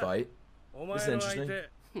is a nice fight. This is interesting.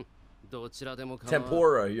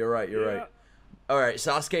 Tempura. You're right. You're right. All right,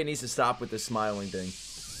 Sasuke needs to stop with this smiling thing.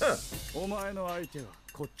 Huh.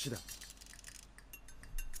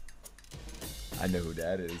 I know who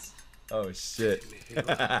that is. Oh shit.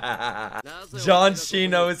 John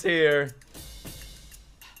Shino is here.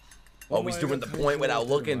 Oh, he's doing the point without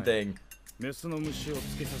looking thing. What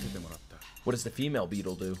does the female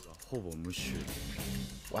beetle do?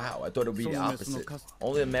 Wow, I thought it would be the opposite.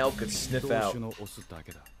 Only a male could sniff out.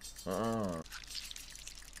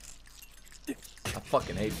 I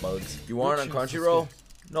fucking hate bugs. You aren't on Crunchyroll?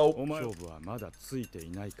 Nope.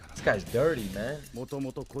 This guy's dirty, man.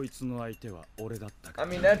 I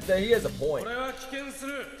mean, he has a point.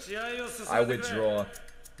 I withdraw.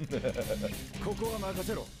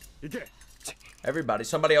 Everybody,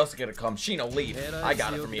 somebody else is gonna come. Shino, leave. I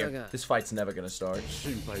got it from here. This fight's never gonna start.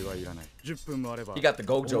 He got the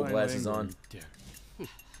Gojo glasses on.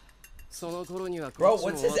 Bro,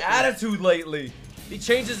 what's his attitude lately? He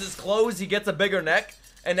changes his clothes, he gets a bigger neck,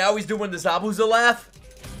 and now he's doing the Zabuza laugh?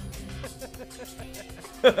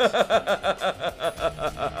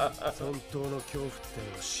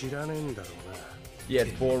 Yeah,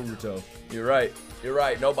 it's Boruto. You're right. You're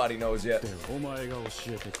right. Nobody knows yet.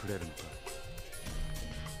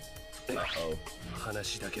 Uh-oh.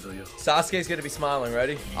 Sasuke's gonna be smiling.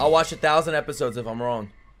 Ready? I'll watch 1,000 episodes if I'm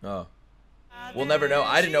wrong. Oh. We'll never know.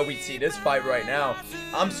 I didn't know we'd see this fight right now.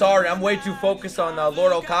 I'm sorry. I'm way too focused on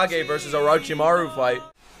Lord HOKAGE versus Orochimaru fight.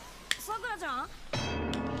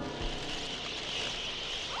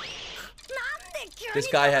 This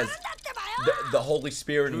guy has the Holy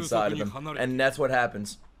Spirit inside of him, and that's what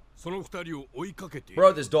happens.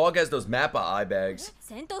 Bro, this dog has those Mappa eye bags.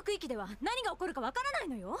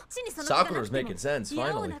 Sakura's making sense,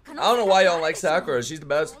 finally. I don't know why y'all like Sakura. She's the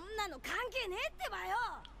best.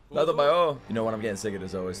 Nothing by all. You know what? I'm getting sick of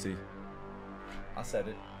this OST. I said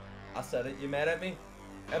it. I said it. You mad at me?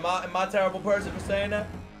 Am I a terrible person for saying that?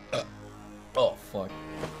 Oh, fuck.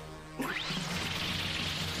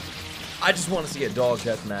 I just want to see a dog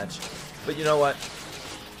death match. But you know what?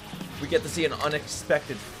 We get to see an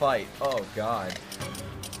unexpected fight. Oh, God.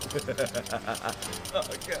 Oh,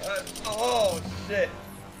 God. Oh, shit.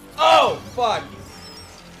 Oh, fuck.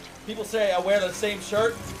 People say I wear the same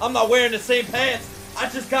shirt. I'm not wearing the same pants. I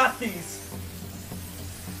just got these.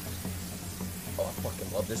 Oh, I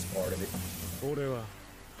fucking love this part of it.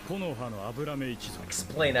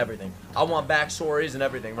 Explain everything. I want backstories and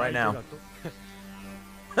everything right now.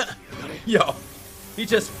 Yo, he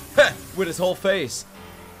just with his whole face.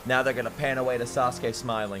 Now they're gonna pan away to Sasuke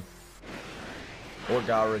smiling. Or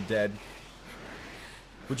Gaara dead.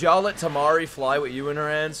 Would y'all let Tamari fly with you in her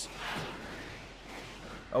hands?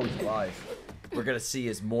 Oh, he's alive. We're gonna see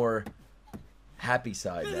his more happy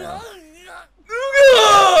side now.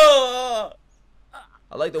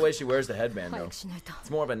 I like the way she wears the headband though. It's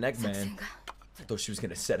more of a neckband. I thought she was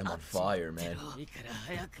gonna set him on fire, man.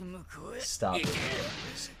 Stop it.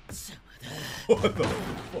 What the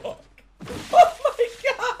fuck? Oh my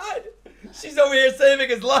god! She's over here saving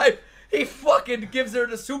his life. He fucking gives her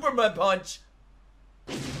the Superman punch.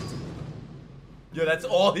 Yo, that's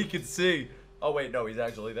all he could see. Oh wait, no, he's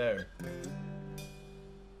actually there.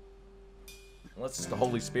 Unless it's the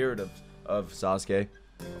Holy Spirit of Sasuke.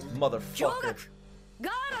 Motherfucker.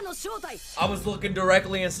 I was looking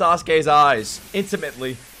directly in Sasuke's eyes,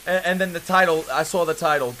 intimately. And then the title, I saw the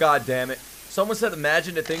title, god damn it. Someone said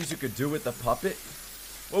imagine the things you could do with the puppet.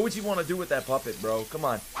 What would you want to do with that puppet, bro? Come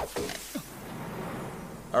on.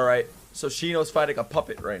 Alright, so Shino's fighting a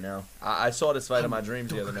puppet right now. I saw this fight in my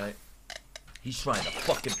dreams the other night. He's trying to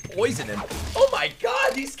fucking poison him. Oh my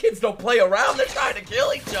god, these kids don't play around. They're trying to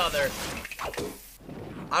kill each other.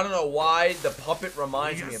 I don't know why the puppet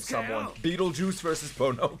reminds me of someone. Beetlejuice versus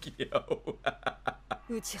Pinocchio.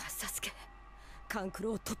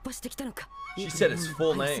 She said his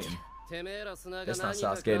full name. That's not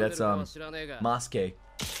Sasuke, that's Masuke.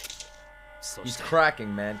 He's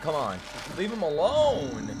cracking, man. Come on. Leave him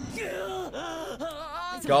alone.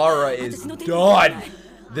 Gaara is done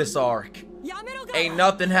this arc. Ain't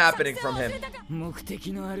nothing happening from him.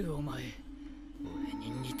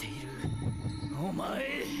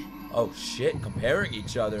 Oh shit, comparing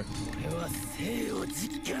each other.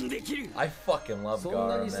 I fucking love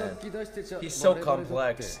Gaara, man. He's so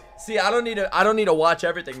complex. See, I don't need to watch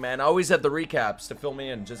everything, man. I always have the recaps to fill me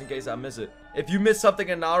in, just in case I miss it. If you miss something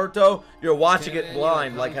in Naruto, you're watching it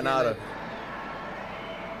blind like Hinata.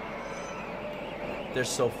 They're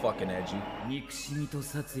so fucking edgy.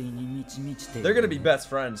 They're gonna be best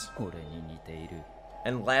friends.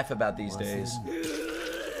 And laugh about these days.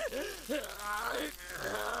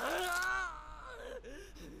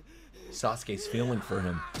 Sasuke's feeling for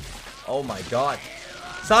him. Oh my god.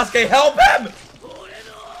 Sasuke, help him!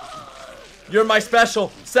 You're my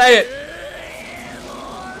special. Say it.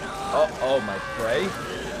 Oh my prey.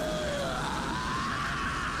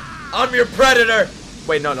 I'm your predator.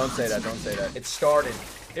 Wait, no, don't say that. Don't say that. It started.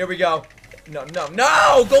 Here we go. No, no,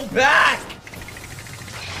 no! Go back!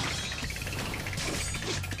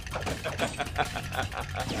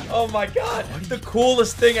 Oh my god. The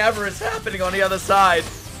coolest thing ever is happening on the other side.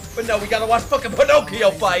 But no, we gotta watch fucking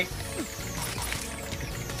Pinocchio fight.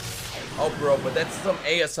 Oh, bro, but that's some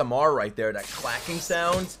ASMR right there. That clacking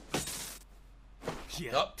sound.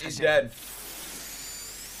 Oh, he's dead.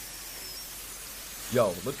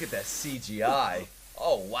 Yo, look at that CGI.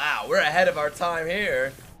 Oh, wow. We're ahead of our time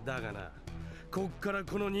here. Are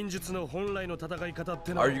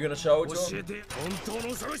you gonna show it to him?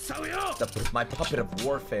 My puppet of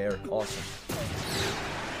warfare. Awesome.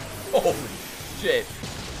 Holy shit.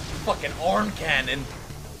 Fucking arm cannon.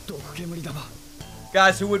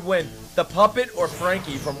 Guys, who would win? The puppet or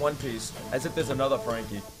Frankie from One Piece? As if there's another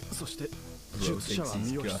Frankie. Bro thinks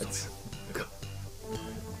he's guts.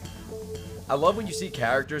 I love when you see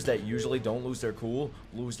characters that usually don't lose their cool.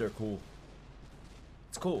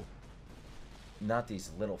 It's cool. Not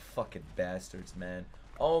these little fucking bastards, man.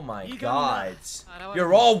 Oh my god.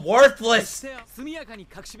 You're all worthless! Let's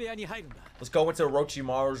go into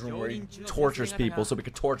Orochimaru's room where he tortures people so we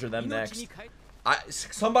can torture them next.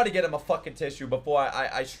 Somebody get him a fucking tissue before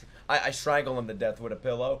I strangle him to death with a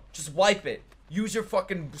pillow. Just wipe it. Use your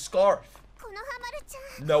fucking scarf.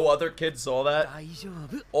 No other kids saw that.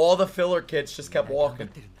 All the filler kids just kept walking.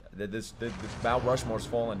 This Mount Rushmore's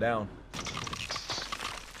falling down.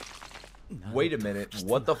 Wait a minute.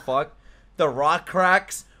 What the fuck? The rock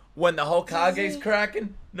cracks when the Hokage's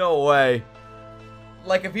cracking? No way.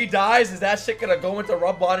 Like, if he dies, is that shit gonna go into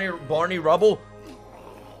Barney rubble?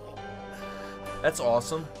 That's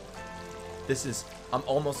awesome. This is... I'm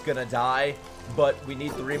almost gonna die, but we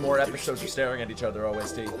need 3 more episodes of staring at each other,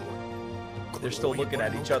 OST. They're still looking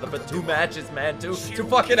at each other for 2 matches, man. Two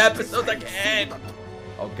fucking episodes, I can't.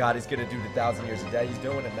 Oh god, he's gonna do the 1,000 Years of Death. He's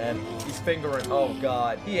doing it, man. He's fingering. Oh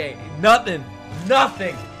god, he ain't nothing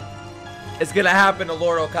is gonna happen to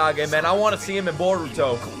Lord Hokage, man. I want to see him in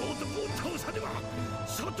Boruto.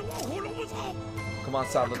 Come on,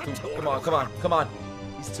 Sabato. Come on, come on, come on.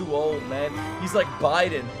 He's too old, man. He's like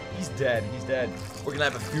Biden. He's dead. He's dead. We're gonna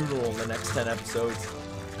have a funeral in the next 10 episodes.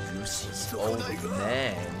 Useless old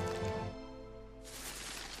man.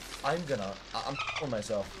 I'm killing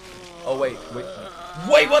myself. Oh, wait.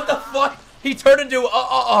 Wait, what the fuck? He turned into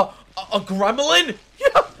a gremlin?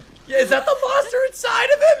 Yeah. Yeah, is that the monster inside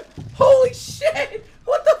of him? Holy shit.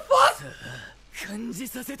 What the fuck?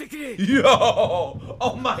 Yo!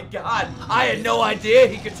 Oh my god! I had no idea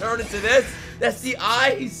he could turn into this! That's the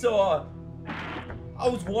eye he saw! I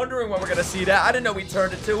was wondering when we're gonna see that. I didn't know he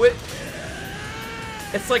turned into it.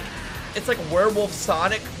 It's like Werewolf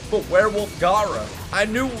Sonic, but Werewolf Gaara. I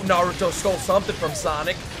knew Naruto stole something from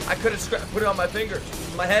Sonic. I could have put it on my finger,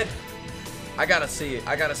 my head. I gotta see it.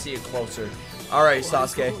 I gotta see it closer. Alright,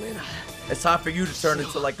 Sasuke. It's time for you to turn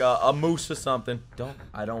into like a moose or something.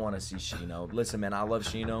 I don't want to see Shino. Listen, man, I love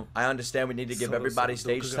Shino. I understand we need to give everybody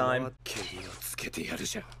stage time.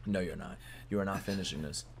 No, you're not. You are not finishing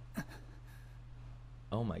this.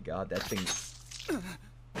 Oh my god, that thing.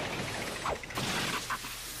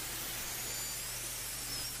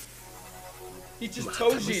 He just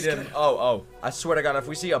Toji'd him. Oh. I swear to god, if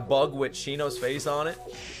we see a bug with Shino's face on it.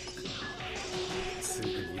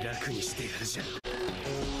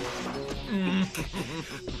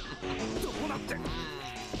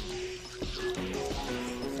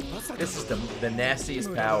 This is the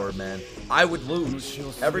nastiest power, man. I would lose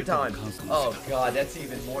every time. Oh god, that's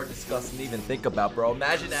even more disgusting to even think about, bro.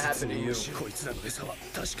 Imagine that happened to you.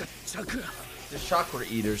 The chakra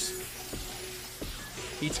eaters.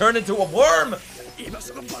 He turned into a worm!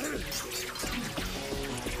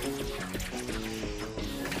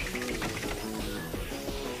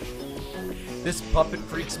 This puppet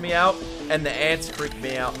freaks me out, and the ants freak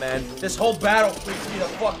me out, man. This whole battle freaks me the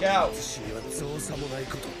fuck out.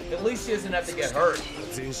 At least he doesn't have to get hurt.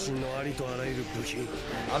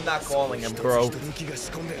 I'm not calling him, bro.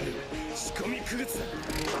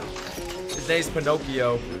 His name's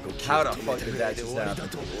Pinocchio. How the fuck did that just happen?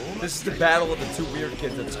 This is the battle of the two weird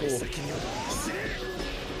kids at school.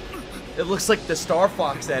 It looks like the Star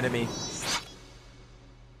Fox enemy.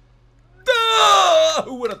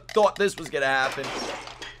 Who would have thought this was gonna happen?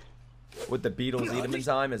 Would the beetles eat him in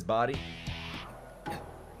time, his body?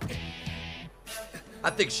 I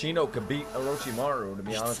think Shino could beat Orochimaru, to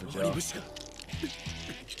be honest with you.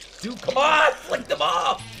 Dude, come on! Flick them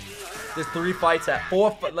off! There's 3 fights at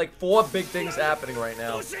 4 big things happening right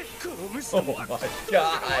now. Oh my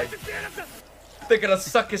god! They're gonna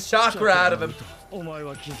suck his chakra out of him.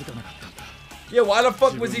 Yeah, why the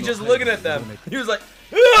fuck was he just looking at them? He was like,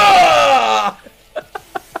 ah!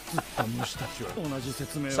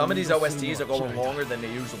 Some of these OSTs are going longer than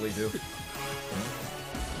they usually do.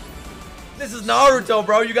 This is Naruto,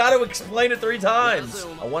 bro. You gotta explain it 3 times.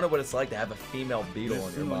 I wonder what it's like to have a female beetle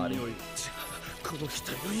on your body.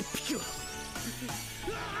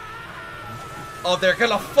 Oh, they're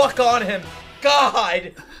gonna fuck on him.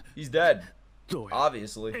 God! He's dead.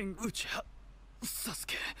 Obviously. You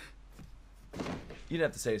didn't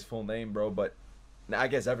have to say his full name, bro, but I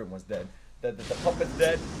guess everyone's dead. The puppet's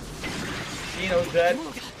dead. Shino's dead.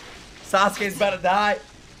 Sasuke's about to die.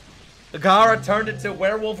 Gaara turned into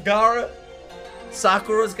werewolf Gaara.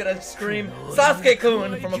 Sakura's gonna scream,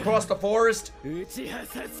 Sasuke-kun, from across the forest. Wait,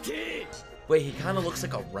 he kind of looks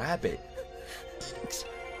like a rabbit.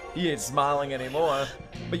 He ain't smiling anymore.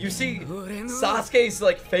 But you see Sasuke's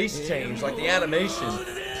like face change, like the animation.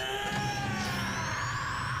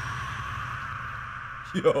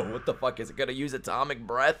 Yo, what the fuck? Is it gonna use atomic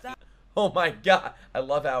breath? Oh my god. I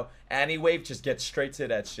love how Annie Wave just gets straight to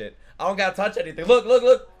that shit. I don't gotta touch anything. Look, look,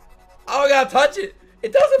 look. I don't gotta touch it.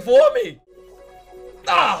 It does it for me.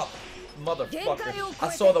 Ah! Motherfucker. I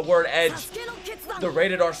saw the word edge. The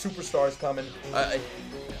rated R superstar is coming.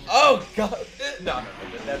 Oh god. No,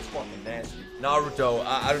 that's fucking nasty. Naruto,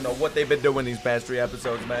 I don't know what they've been doing these past 3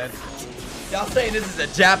 episodes, man. Y'all saying this is a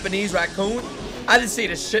Japanese raccoon? I didn't see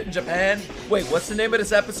this shit in Japan. Wait, what's the name of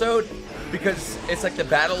this episode? Because it's like the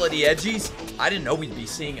Battle of the Edgies. I didn't know we'd be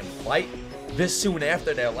seeing him fight this soon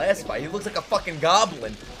after their last fight. He looks like a fucking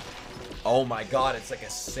goblin. Oh my god, it's like a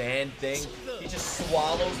sand thing. He just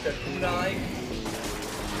swallows the kunai.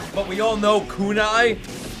 But we all know kunai,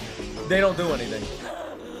 they don't do anything.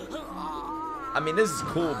 I mean, this is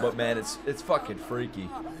cool, but man, it's fucking freaky.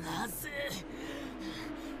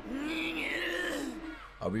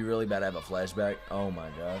 Are we really about to have a flashback? Oh my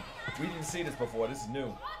god. We didn't see this before. This is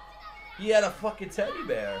new. He had a fucking teddy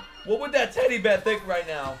bear. What would that teddy bear think right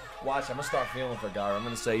now? Watch, I'm gonna start feeling for Gaara. I'm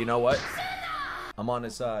gonna say, you know what? I'm on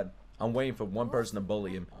his side. I'm waiting for one person to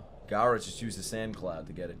bully him. Gaara just used the sand cloud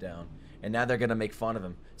to get it down. And now they're gonna make fun of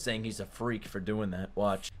him, saying he's a freak for doing that.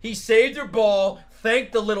 Watch. He saved your ball.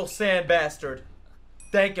 Thank the little sand bastard.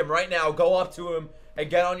 Thank him right now. Go up to him and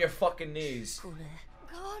get on your fucking knees.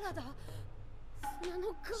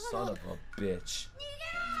 Son of a bitch.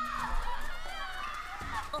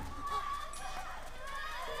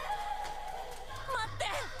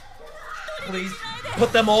 Please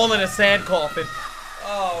put them all in a sand coffin.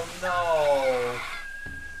 Oh no.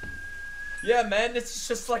 Yeah, man, this is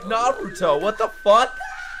just like Naruto. What the fuck?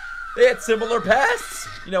 They had similar pasts.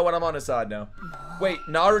 You know what? I'm on his side now. Wait,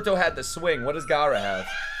 Naruto had the swing. What does Gaara have?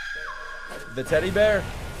 The teddy bear?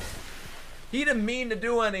 He didn't mean to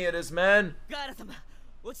do any of this, man.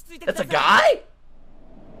 That's a guy?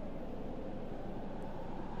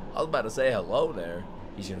 I was about to say hello there.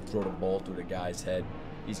 He's gonna throw the ball through the guy's head.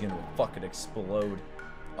 He's gonna fucking explode.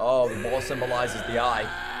 Oh, the ball symbolizes the eye.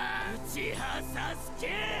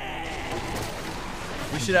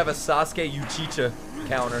 We should have a Sasuke Uchiha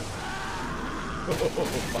counter.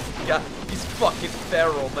 Oh my god, he's fucking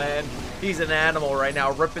feral, man. He's an animal right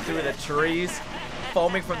now, ripping through the trees,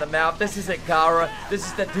 foaming from the mouth. This isn't Gaara. This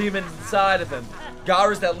is the demon inside of him.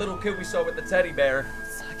 Gaara's that little kid we saw with the teddy bear.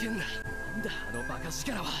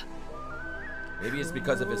 Maybe it's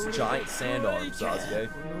because of his giant sand arm, Sasuke.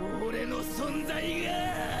 Oh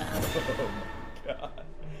my god.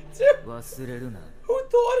 Dude, who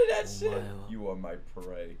thought of that shit? You are my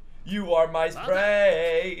prey. You are my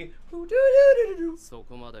prey.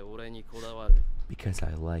 Because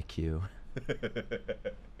I like you.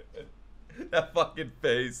 That fucking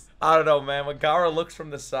face. I don't know, man. When Gaara looks from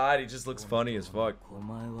the side, he just looks funny as fuck.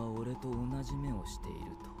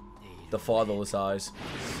 The fatherless eyes.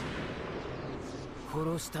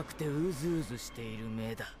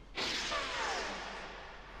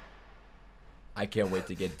 I can't wait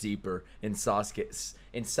to get deeper in Sasuke's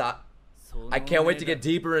I can't wait to get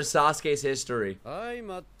deeper in Sasuke's history.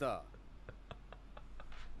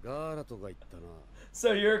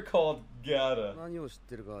 So you're called Gaara.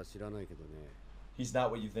 He's not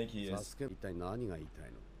what you think he is.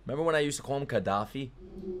 Remember when I used to call him Gaddafi?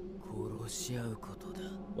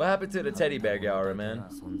 What happened to the teddy bear, Gaara, man?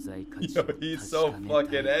 Yo, he's so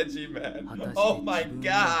fucking edgy, man. Oh my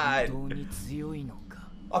god.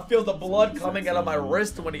 I feel the blood coming out of my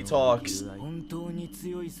wrist when he talks.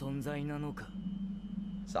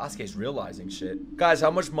 Sasuke's realizing shit. Guys, how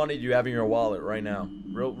much money do you have in your wallet right now?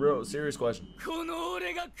 Real serious question.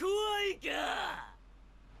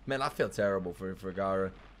 Man, I feel terrible for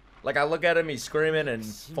Gaara. Like, I look at him, he's screaming and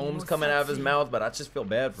foam's coming out of his mouth, but I just feel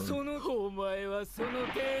bad for him.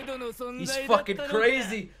 He's fucking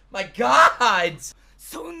crazy. My god!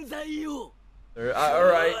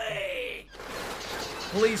 Alright.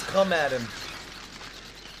 Please come at him.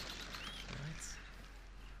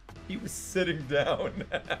 He was sitting down.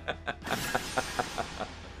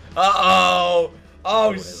 Uh-oh!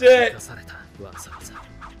 Oh, shit!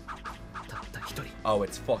 Oh,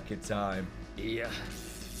 it's fucking time. Yep.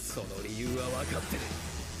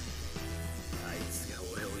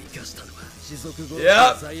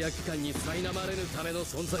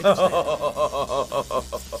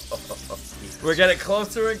 We're getting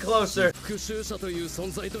closer and closer.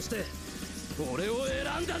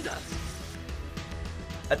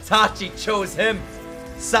 Itachi chose him.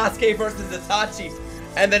 Sasuke versus Itachi.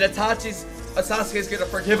 And then Sasuke's gonna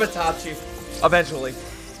forgive Itachi. Eventually.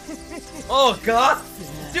 Oh god!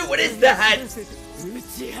 Dude, what is that?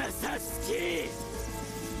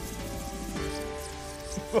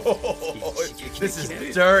 Oh, this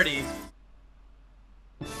is dirty.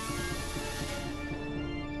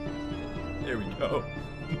 Here we go.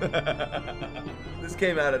 This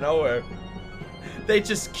came out of nowhere. They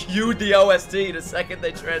just cued the OST the second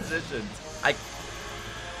they transitioned.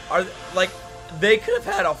 They could have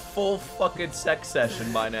had a full fucking sex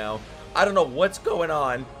session by now. I don't know what's going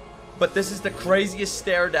on, but this is the craziest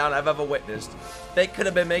stare down I've ever witnessed. They could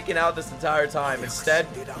have been making out this entire time. Instead,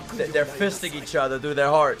 they're fisting each other through their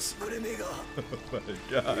hearts. Oh my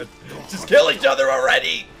god. Just kill each other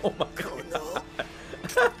already! Oh my god.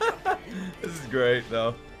 This is great,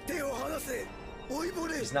 though.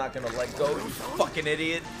 He's not gonna let go, you fucking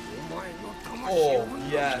idiot. Oh,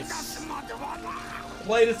 yes.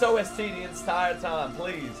 Play this OST the entire time,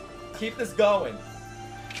 please. Keep this going.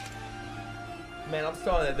 Man, I'm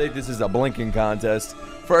starting to think this is a blinking contest.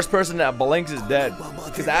 First person that blinks is dead.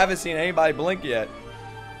 Because I haven't seen anybody blink yet.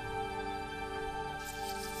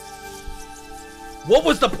 What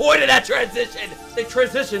was the point of that transition? They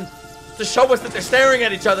transition to show us that they're staring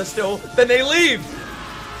at each other still. Then they leave.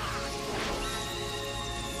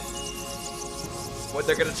 What,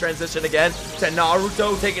 they're gonna transition again to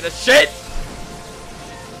Naruto taking a shit?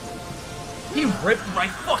 He ripped right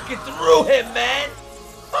fucking through him, man.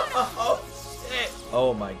 Oh, shit.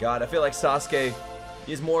 Oh, my God. I feel like Sasuke,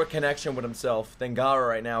 he has more connection with himself than Gaara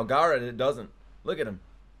right now. Gaara doesn't. Look at him.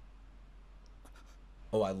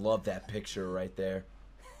 Oh, I love that picture right there.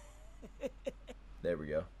 There we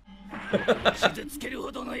go. Okay,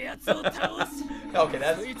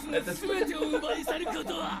 that's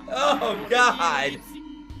oh, God.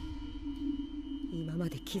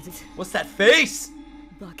 What's that face?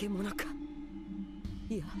 Come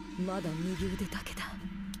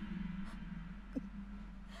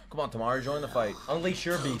on, Tamaru, join the fight. Unleash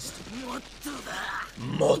your beast.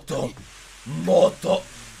 Moto.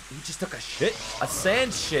 He just took a shit. A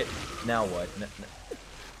sand shit. Now what?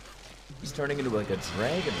 He's turning into like a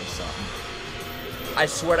dragon or something. I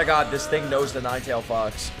swear to God, this thing knows the Nine-Tailed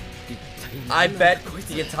Fox. I bet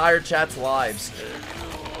the entire chat's lives.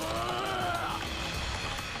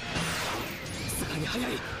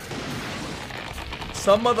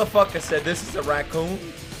 Some motherfucker said this is a raccoon.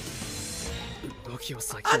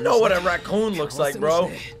 I know what a raccoon looks like,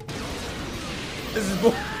 bro. This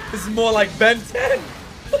is more like Ben 10.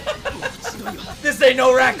 This ain't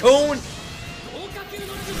no raccoon.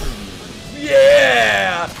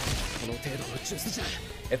 Yeah!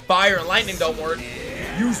 If fire and lightning don't work,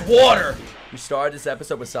 use water! We started this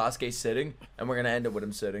episode with Sasuke sitting, and we're gonna end it with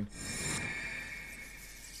him sitting.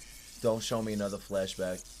 Don't show me another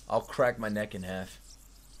flashback. I'll crack my neck in half.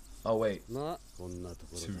 Oh, wait. 2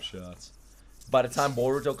 shots. By the time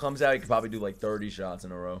Boruto comes out, he could probably do like 30 shots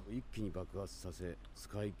in a row.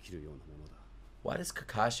 Why does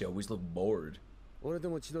Kakashi always look bored? Wow,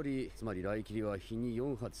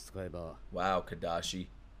 Kadashi.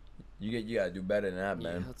 You gotta do better than that,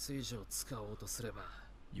 man.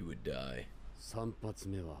 You would die.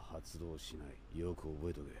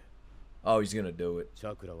 Oh, he's gonna do it.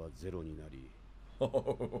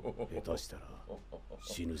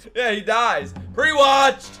 Yeah, he dies.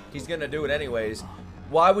 Pre-watched! He's gonna do it anyways.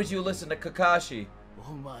 Why would you listen to Kakashi?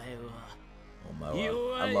 Oh my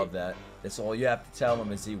God. I love that. That's all you have to tell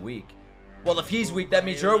him is he weak. Well, if he's weak, that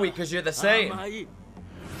means you're weak because you're the same.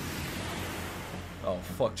 Oh,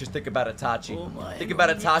 fuck. Just think about Itachi. Think about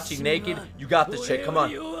Itachi naked. You got this shit. Come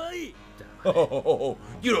on. Oh,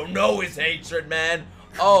 you don't know his hatred, man.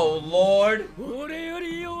 Oh, Lord.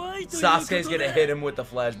 Sasuke's gonna hit him with the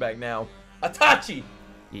flashback now. Itachi!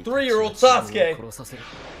 3-year-old Sasuke!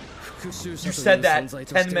 You said that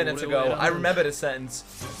 10 minutes ago. I remember the sentence.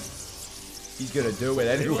 He's gonna do it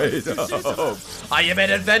anyways. Oh. I am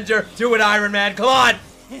an Avenger. Do it, Iron Man. Come on!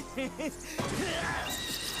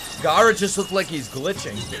 Gaara just looked like he's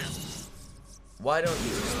glitching. Why don't you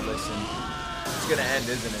just listen? It's gonna end,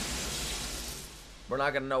 isn't it? We're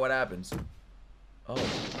not gonna know what happens. Oh.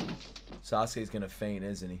 Sasuke's gonna faint,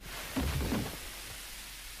 isn't he?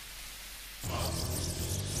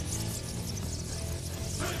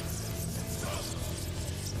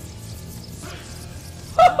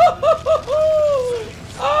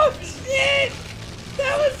 Oh shit!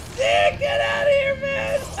 That was sick! Get out of here,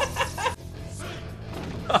 man!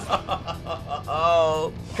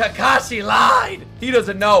 Oh, Kakashi lied! He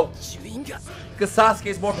doesn't know. Because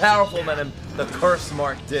Sasuke's more powerful than him. The curse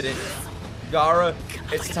mark did it. Gaara,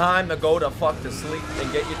 it's time to go to fuck to sleep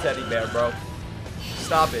and get your teddy bear, bro.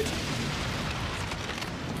 Stop it.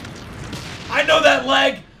 I know that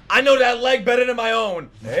leg! I know that leg better than my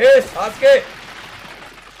own. Hey, Sasuke!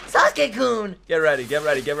 Sasuke-kun! Get ready,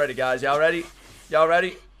 guys. Y'all ready? Y'all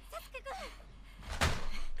ready?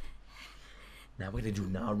 Now we're gonna do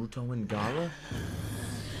Naruto and Gaara?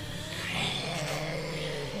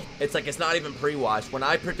 It's like it's not even pre-washed. When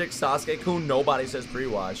I predict Sasuke-kun, nobody says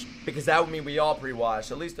pre-washed. Because that would mean we all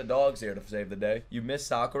pre-washed. At least the dog's here to save the day. You miss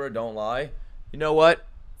Sakura, don't lie. You know what?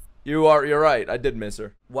 You're right. I did miss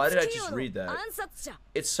her. Why did I just read that?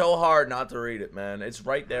 It's so hard not to read it, man. It's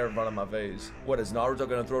right there in front of my face. What, is Naruto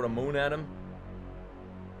gonna throw the moon at him?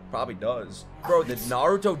 Probably does. Bro, did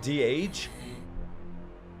Naruto de-age?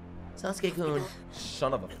 Sasuke-kun.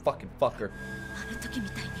 Son of a fucking fucker.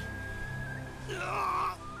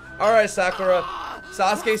 Alright, Sakura.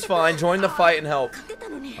 Sasuke's fine. Join the fight and help.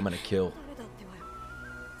 I'm gonna kill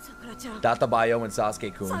Databayo and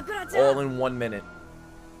Sasuke-kun all in 1 minit.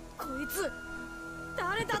 Who is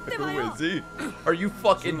he? Are you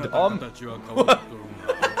fucking dumb? Who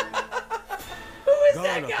is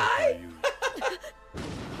that guy?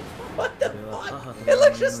 What the fuck? It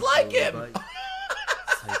looks just like him!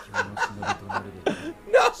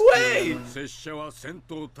 No way! This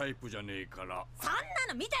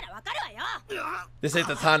ain't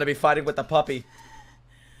the time to be fighting with the puppy.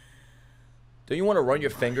 Don't you want to run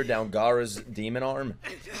your finger down Gaara's demon arm?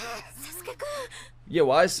 Yeah,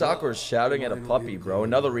 why is Sakura shouting at a puppy, bro?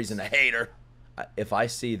 Another reason to hate her. If I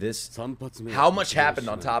see this, how much happened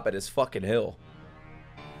on top of this fucking hill?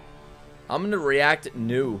 I'm gonna react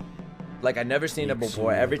new. Like I've never seen it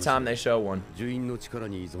before every time they show one. He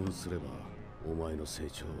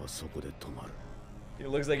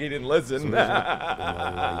looks like he didn't listen. He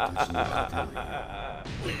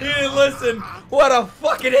didn't listen. What a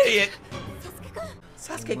fucking idiot.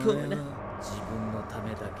 Sasuke-kun.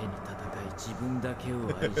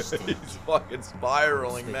 He's fucking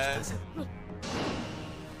spiraling, man.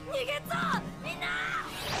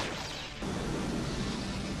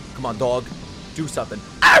 Come on, dog. Do something.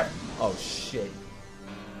 Ow! Oh shit.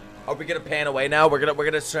 Are we gonna pan away now? We're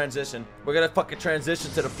gonna transition. We're gonna fucking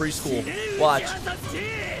transition to the preschool. Watch.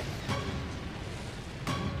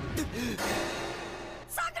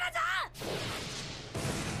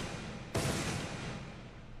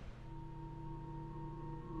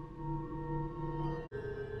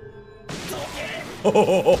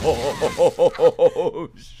 Oh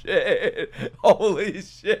shit. Holy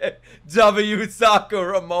shit. W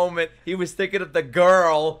Sakura moment. He was thinking of the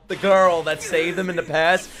girl that saved him in the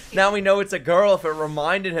past. Now we know it's a girl if it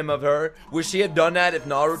reminded him of her. Wish she had done that if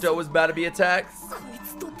Naruto was about to be attacked.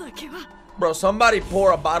 Bro, somebody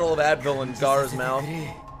pour a bottle of Advil in Gaara's mouth.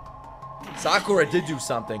 Sakura did do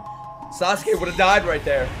something. Sasuke would have died right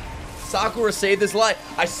there. Sakura saved his life.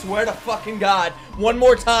 I swear to fucking God. One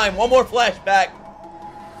more time. One more flashback.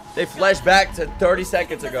 They flashed back to 30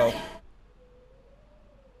 seconds ago.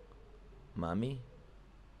 Mommy?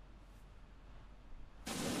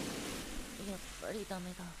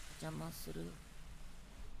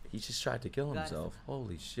 He just tried to kill himself.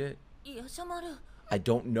 Holy shit. I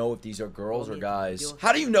don't know if these are girls or guys.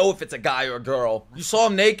 How do you know if it's a guy or a girl? You saw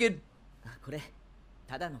him naked?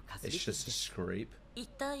 It's just a scrape.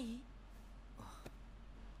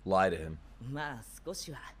 Lie to him.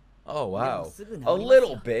 Oh wow. A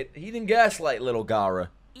little bit. He didn't gaslight little Gaara.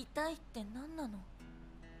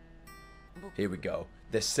 Here we go.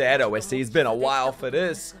 The sad OST. It's been a while for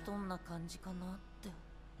this.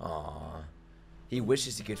 Aww. He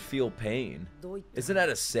wishes he could feel pain. Isn't that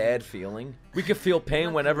a sad feeling? We can feel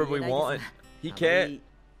pain whenever we want. He can't.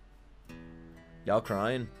 Y'all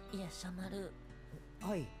crying?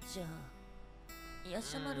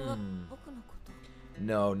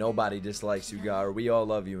 No, nobody dislikes you, Gaara. We all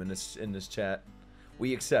love you in this chat.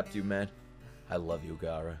 We accept you, man. I love you,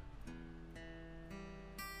 Gaara.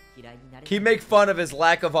 He make fun of his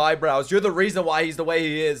lack of eyebrows. You're the reason why he's the way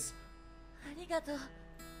he is.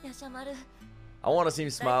 I want to see him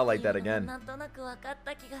smile like that again.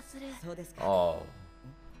 Oh,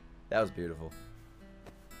 that was beautiful.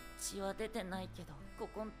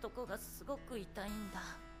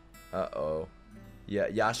 Uh-oh. Yeah,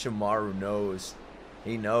 Yashimaru knows.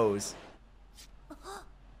 He knows.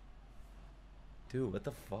 Dude, what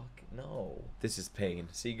the fuck? No. This is pain.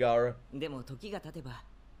 See, Gaara?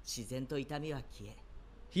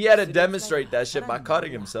 He had to demonstrate that shit by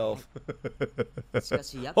cutting himself.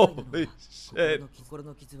 Holy shit.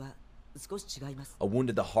 A wound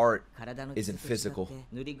to the heart isn't physical.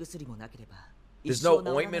 There's no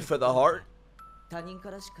ointment for the heart?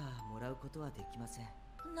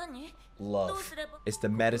 Love. It's the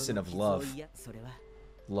medicine of love.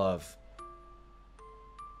 Love.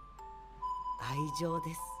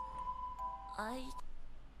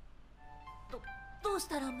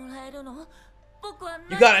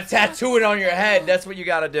 You gotta tattoo it on your head. That's what you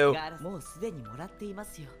gotta do.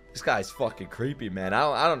 This guy's fucking creepy, man.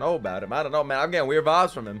 I don't know about him. I don't know, man. I'm getting weird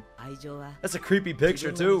vibes from him. That's a creepy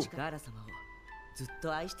picture, too.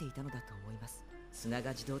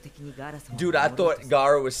 Dude, I thought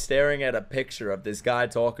Gaara was staring at a picture of this guy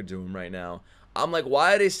talking to him right now. I'm like,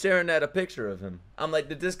 why are they staring at a picture of him? I'm like,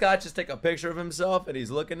 did this guy just take a picture of himself and he's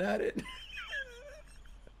looking at it?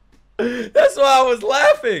 That's why I was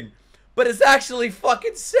laughing. But it's actually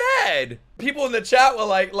fucking sad. People in the chat were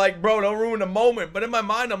like, bro, don't ruin the moment. But in my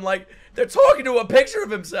mind, I'm like, they're talking to a picture of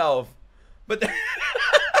himself. But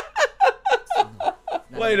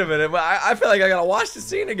wait a minute. I feel like I gotta watch the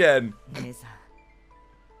scene again.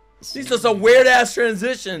 These are some weird ass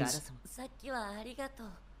transitions.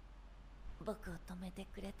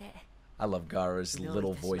 I love Gaara's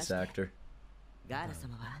little voice actor.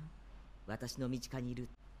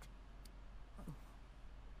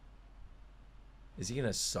 Is he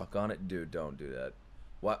gonna suck on it? Dude, don't do that.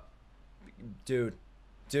 What? Dude,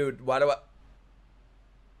 why do I...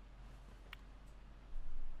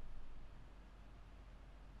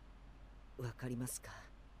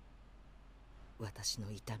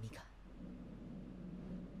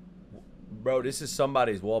 Bro, this is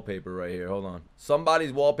somebody's wallpaper right here. Hold on.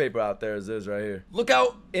 Somebody's wallpaper out there is this right here. Look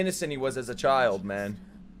how innocent he was as a child, man.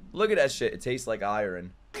 Look at that shit. It tastes like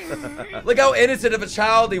iron. Look how innocent of a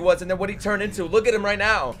child he was and then what he turned into. Look at him right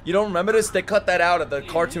now. You don't remember this? They cut that out of the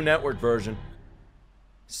Cartoon Network version.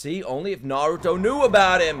 See, only if Naruto knew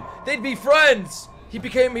about him, they'd be friends. He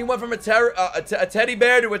went from a teddy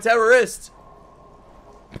bear to a terrorist.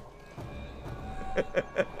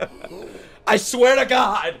 I swear to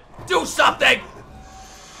God, do something.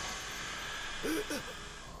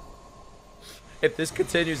 If this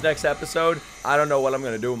continues next episode, I don't know what I'm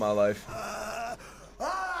gonna do with my life.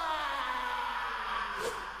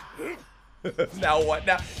 Now what?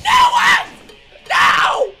 Now what?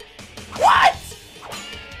 No! What?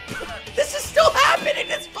 This is still happening,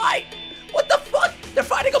 this fight! What the fuck? They're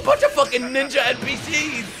fighting a bunch of fucking ninja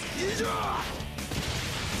NPCs!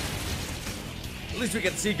 At least we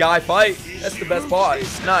can see Guy fight. That's the best part.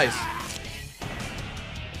 Nice.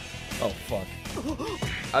 Oh, fuck.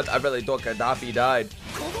 I really thought Gaddafi died.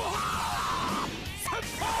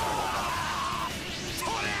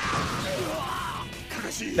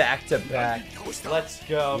 Back to back. Let's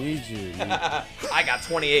go. I got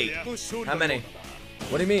 28. How many?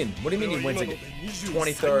 What do you mean? What do you mean he wins again?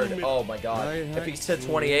 23rd. Oh my god. If he said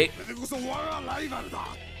 28.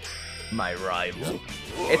 My rival.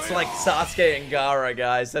 It's like Sasuke and Gaara,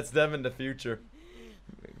 guys. That's them in the future.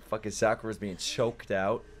 Fucking Sakura's being choked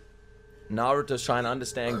out. Naruto's trying to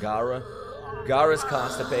understand Gaara. Gaara's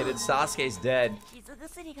constipated. Sasuke's dead.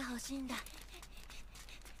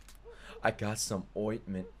 I got some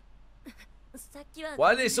ointment.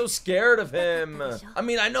 Why are they so scared of him? I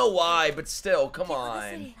mean, I know why, but still, come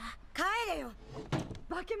on.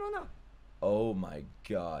 Oh my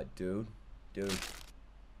god, dude. Dude.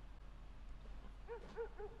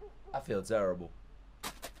 I feel terrible.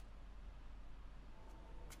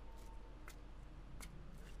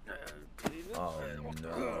 Oh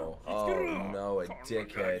no. Oh no, a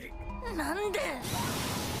dickhead.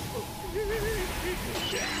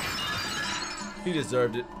 He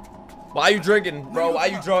deserved it. Why are you drinking, bro? Why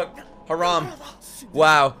are you drunk? Haram.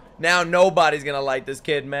 Wow. Now nobody's gonna like this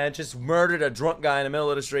kid, man. Just murdered a drunk guy in the middle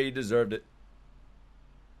of the street. He deserved it.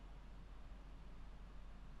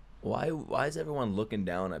 Why is everyone looking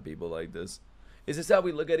down at people like this? Is this how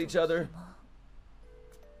we look at each other?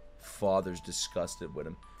 Father's disgusted with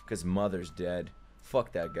him because mother's dead.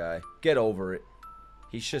 Fuck that guy. Get over it.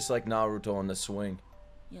 He's just like Naruto on the swing.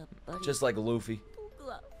 Just like Luffy.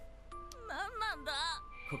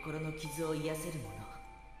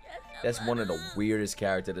 That's one of the weirdest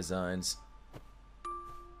character designs.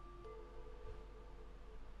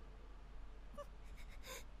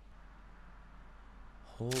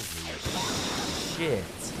 Holy shit.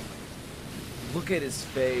 Look at his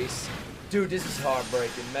face. Dude, this is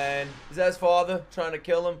heartbreaking, man. Is that his father trying to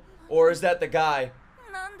kill him? Or is that the guy?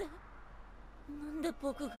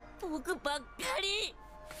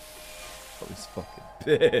 Oh, he's fucking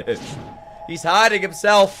pissed. He's hiding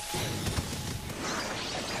himself.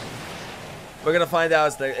 We're gonna find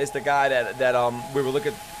out it's the guy that we were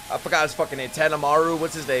looking. I forgot his fucking name. Tanamaru.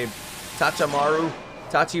 What's his name? Tachamaru.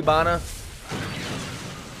 Tachibana.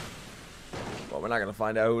 Well, we're not gonna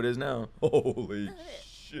find out who it is now. Holy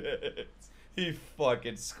shit. He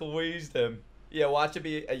fucking squeezed him. Yeah, watch it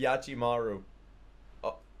be a Yachimaru.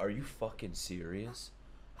 Oh, are you fucking serious?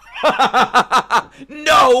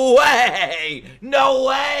 No way! No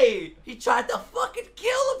way! He tried to fucking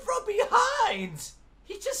kill him from behind!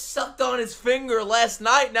 He just sucked on his finger last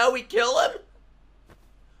night, now we kill him?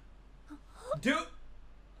 Dude!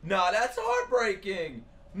 Nah, that's heartbreaking!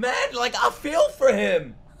 Man, like, I feel for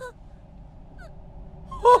him!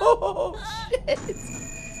 Oh, shit!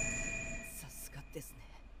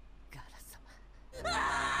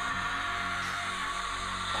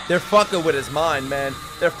 They're fucking with his mind, man.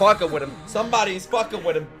 They're fucking with him. Somebody's fucking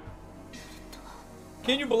with him.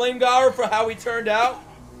 Can you blame Gaara for how he turned out?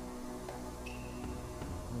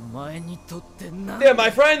 They're my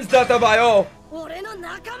friends, Databayo.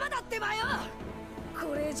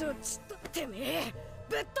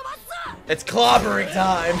 It's clobbering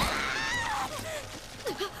time.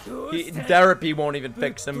 Therapy won't even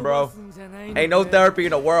fix him, bro. Ain't no therapy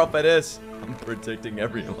in the world for this. I'm predicting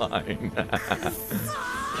every line.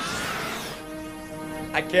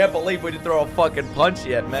 I can't believe we didn't throw a fucking punch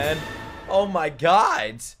yet, man. Oh my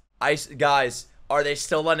god. Guys, are they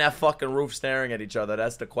still on that fucking roof staring at each other?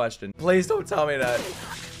 That's the question. Please don't tell me that.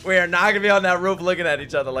 We are not gonna be on that roof looking at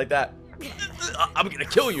each other like that. I'm gonna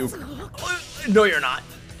kill you. No, you're not.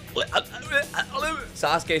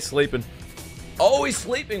 Sasuke's sleeping. Always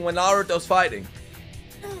sleeping when Naruto's fighting.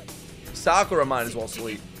 Sakura might as well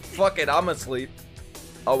sleep. fuck it, I'm asleep.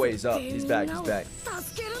 Oh wait, he's up. He's back. He's back.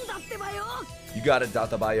 You got it,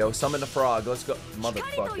 Databayo. Summon the frog. Let's go,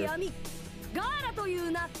 motherfucker.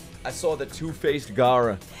 I saw the two-faced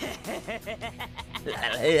Gaara.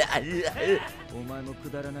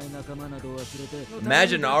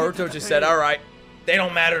 Imagine Naruto just said, "All right, they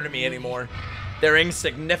don't matter to me anymore. They're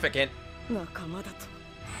insignificant." Don't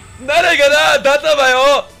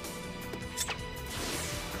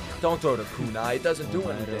throw the kunai, it doesn't do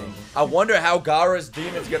anything. I wonder how Gaara's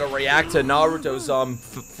demon's gonna react to Naruto's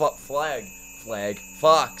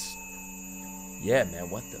fox. Yeah,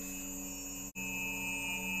 man, what the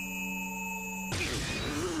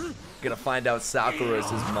Gonna find out Sakura's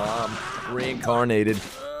his mom, reincarnated.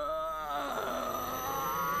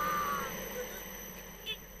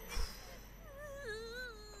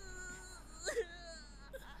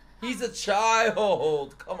 He's a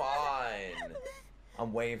child, come on.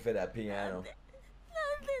 I'm waiting for that piano.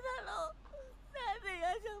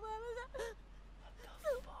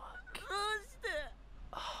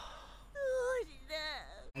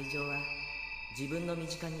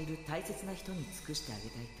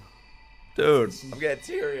 Dude, I'm getting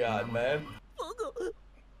teary-eyed, man.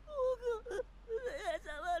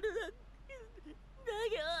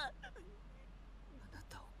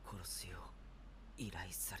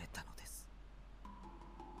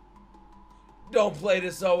 Don't play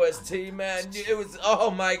this OST, man. It was, oh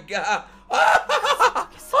my god.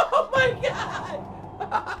 Oh my god.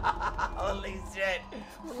 Holy shit.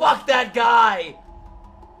 Fuck that guy.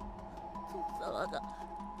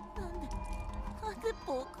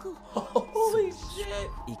 Holy shit.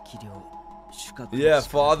 Yeah,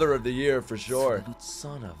 father of the year for sure.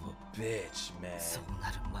 Son of a bitch, man.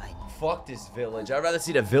 Fuck this village. I'd rather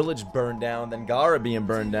see the village burn down than Gaara being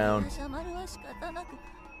burned down.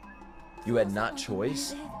 You had not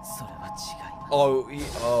choice?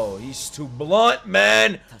 Oh, he's too blunt,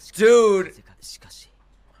 man. Dude.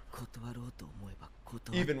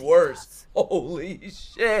 Even worse. Holy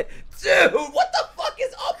shit. Dude, what the fuck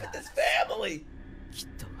is up with this family?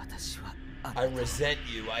 I resent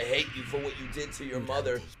you. I hate you for what you did to your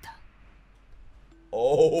mother.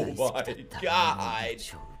 Oh my god.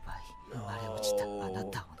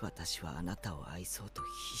 Oh.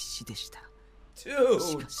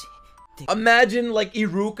 Dude. Imagine like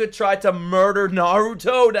Iruka tried to murder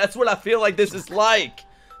Naruto. That's what I feel like this is like.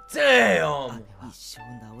 Damn.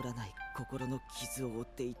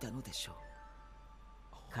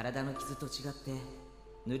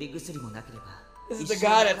 This is the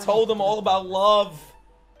guy that told him all about love.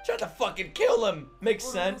 Tried to fucking kill him. Makes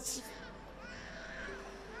sense.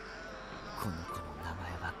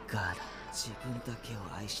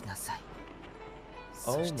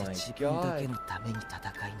 Oh my god.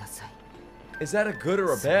 Is that a good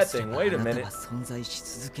or a bad thing? Wait a minute. It's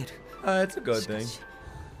a good thing.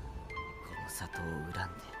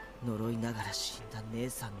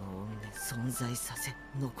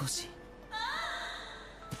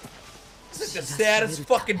 It's like the saddest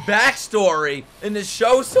fucking backstory in the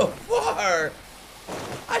show so far.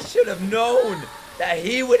 I should have known that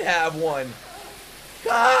he would have one.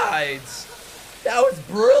 Guys, that was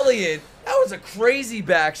brilliant. That was a crazy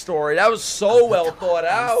backstory. That was so well thought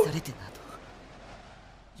out.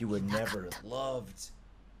 You were never loved.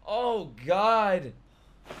 Oh, God.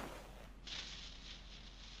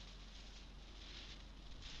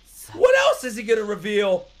 What else is he gonna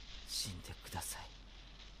reveal?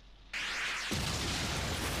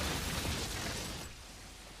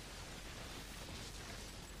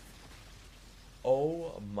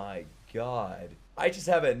 Oh my god. I just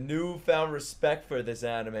have a newfound respect for this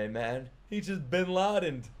anime, man. He just Bin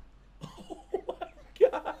Laden. Oh my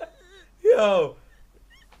god. Yo.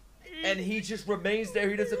 And he just remains there.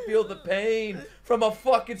 He doesn't feel the pain from a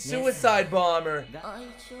fucking suicide bomber.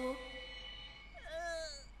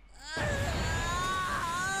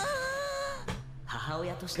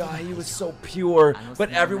 God, he was so pure, but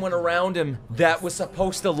everyone around him that was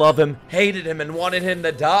supposed to love him hated him and wanted him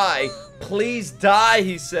to die. Please die,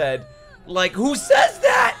 he said. Like, who says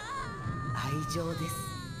that?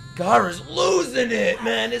 Gaara's losing it,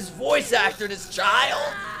 man. His voice actor, this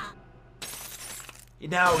child.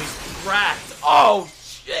 Now he's cracked. Oh,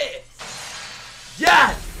 shit.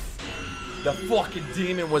 Yes! The fucking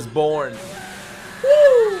demon was born.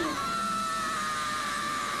 Woo!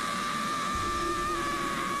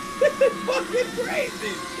 This is fucking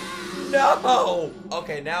crazy. No.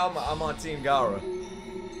 Okay, now I'm on Team Gaara.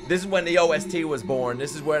 This is when the OST was born.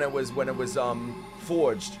 This is when it was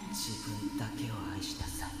forged.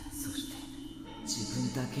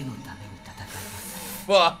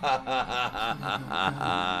 Fuck.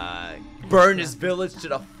 Burn his village to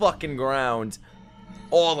the fucking ground.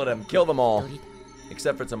 All of them. Kill them all.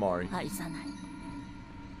 Except for Tamari.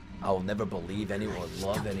 I will never believe anyone,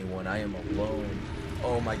 love anyone. I am alone.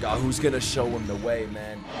 Oh my god, who's gonna show him the way,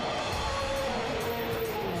 man?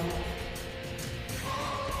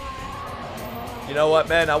 You know what,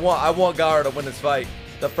 man? I want Gaara to win this fight.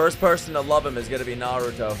 The first person to love him is gonna be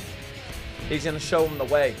Naruto. He's gonna show him the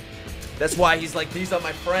way. That's why he's like, these are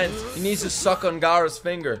my friends. He needs to suck on Gaara's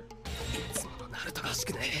finger.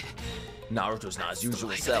 Naruto's not his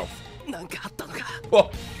usual self.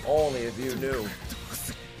 Whoa, only if you knew.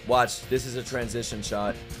 Watch, this is a transition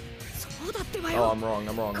shot. Oh, I'm wrong.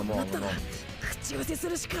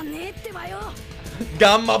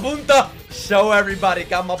 Gamma Bunta! Show everybody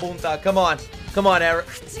Gamma Bunta. Come on, Eric.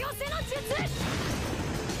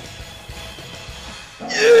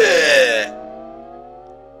 Yeah!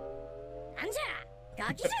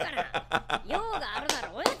 What the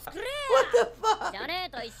fuck?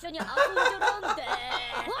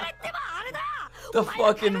 The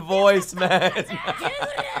fucking voice, man.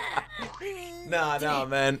 Nah,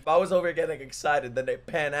 man. I was over here getting excited, then they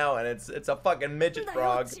pan out and it's a fucking midget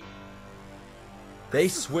frog. They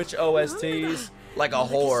switch OSTs like a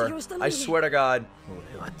whore. I swear to God.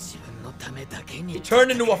 He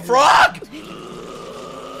turned into a frog!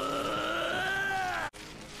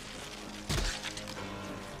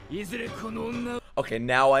 Okay,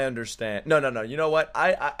 now I understand. No. You know what?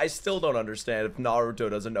 I still don't understand if Naruto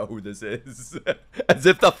doesn't know who this is. As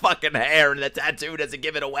if the fucking hair and the tattoo doesn't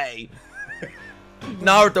give it away.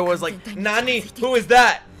 Naruto was like, Nani, who is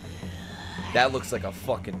that? That looks like a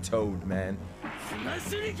fucking toad, man.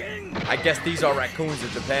 I guess these are raccoons in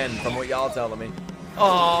Japan, from what y'all telling me.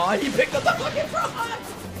 Oh, he picked up the fucking frog!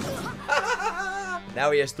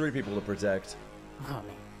 Now he has 3 people to protect.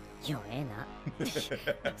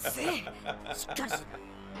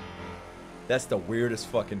 That's the weirdest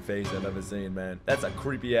fucking face I've ever seen, man. That's a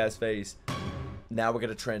creepy ass face. Now we're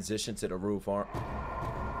gonna transition to the roof, aren't we?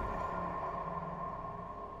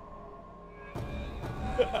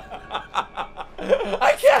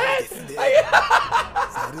 I can't!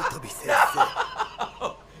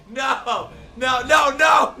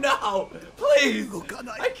 No! Please!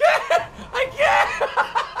 I can't!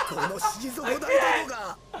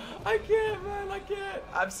 I can't, man, I can't.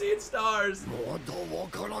 I'm seeing stars.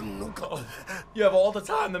 You have all the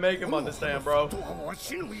time to make him understand, bro.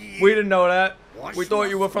 We didn't know that. We thought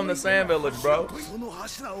you were from the Sand Village, bro.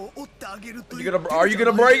 Are you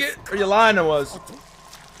gonna break it? Or you lying to us?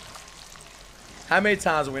 How many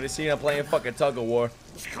times are we gonna see him playing fucking tug of war?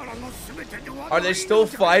 Are they still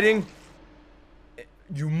fighting?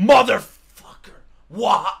 You motherfucker!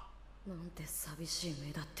 What?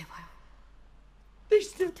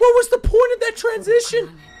 What was the point of that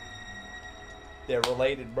transition? They're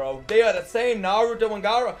related, bro. They are the same, Naruto and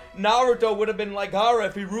Gaara. Naruto would have been like Gaara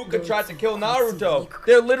if Iruka tried to kill Naruto.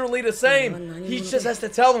 They're literally the same. He just has to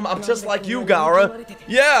tell him, I'm just like you, Gaara.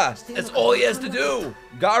 Yeah, that's all he has to do.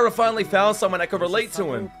 Gaara finally found someone that could relate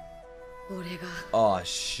to him. Oh,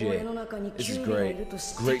 shit. This is great.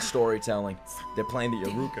 Great storytelling. They're playing the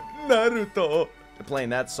Iruka. Naruto. They're playing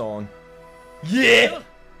that song. Yeah!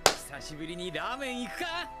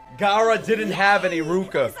 Gaara didn't have an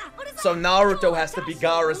Iruka, so Naruto has to be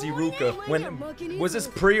Gaara's Iruka. When was this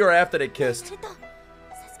pre or after they kissed?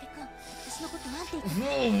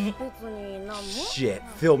 Shit,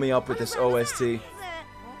 fill me up with this OST.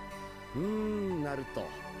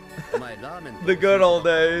 The good old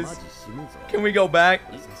days. Can we go back?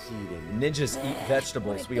 Ninjas eat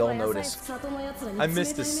vegetables, we all know this. I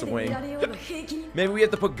missed this swing. Maybe we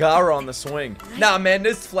have to put Gaara on the swing. Nah, man,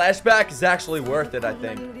 this flashback is actually worth it, I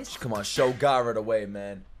think. Come on, show Gaara the way,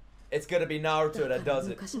 man. It's gonna be Naruto that does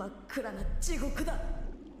it.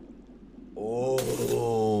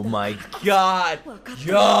 Oh my god.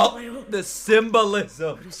 Yo, the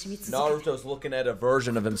symbolism. Naruto's looking at a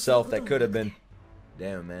version of himself that could have been.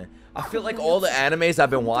 Damn, man. I feel like all the animes I've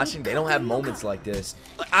been watching, they don't have moments like this.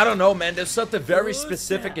 I don't know, man. There's something very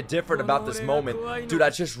specific and different about this moment. Dude, I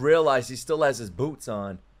just realized he still has his boots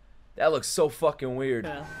on. That looks so fucking weird.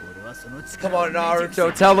 Come on,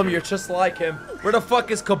 Naruto. Tell him you're just like him. Where the fuck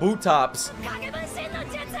is Kabutops?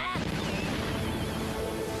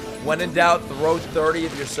 When in doubt, throw 30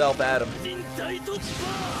 of yourself at him.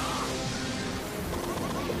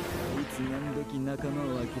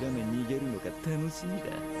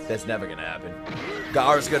 That's never gonna happen.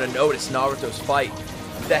 Gaara's gonna notice Naruto's fight.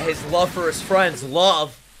 That his love for his friends,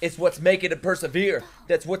 love, is what's making him persevere.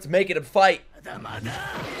 That's what's making him fight.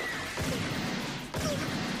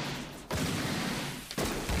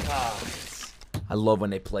 I love when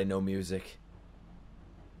they play no music.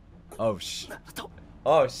 Oh shit.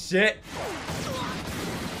 Oh shit.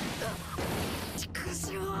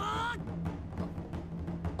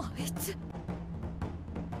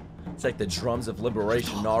 It's like the drums of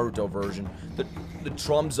Liberation Naruto version. The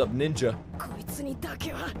drums of Ninja.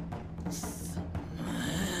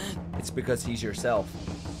 It's because he's yourself.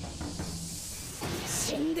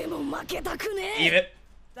 Even.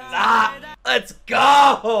 Ah! Let's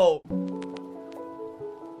go!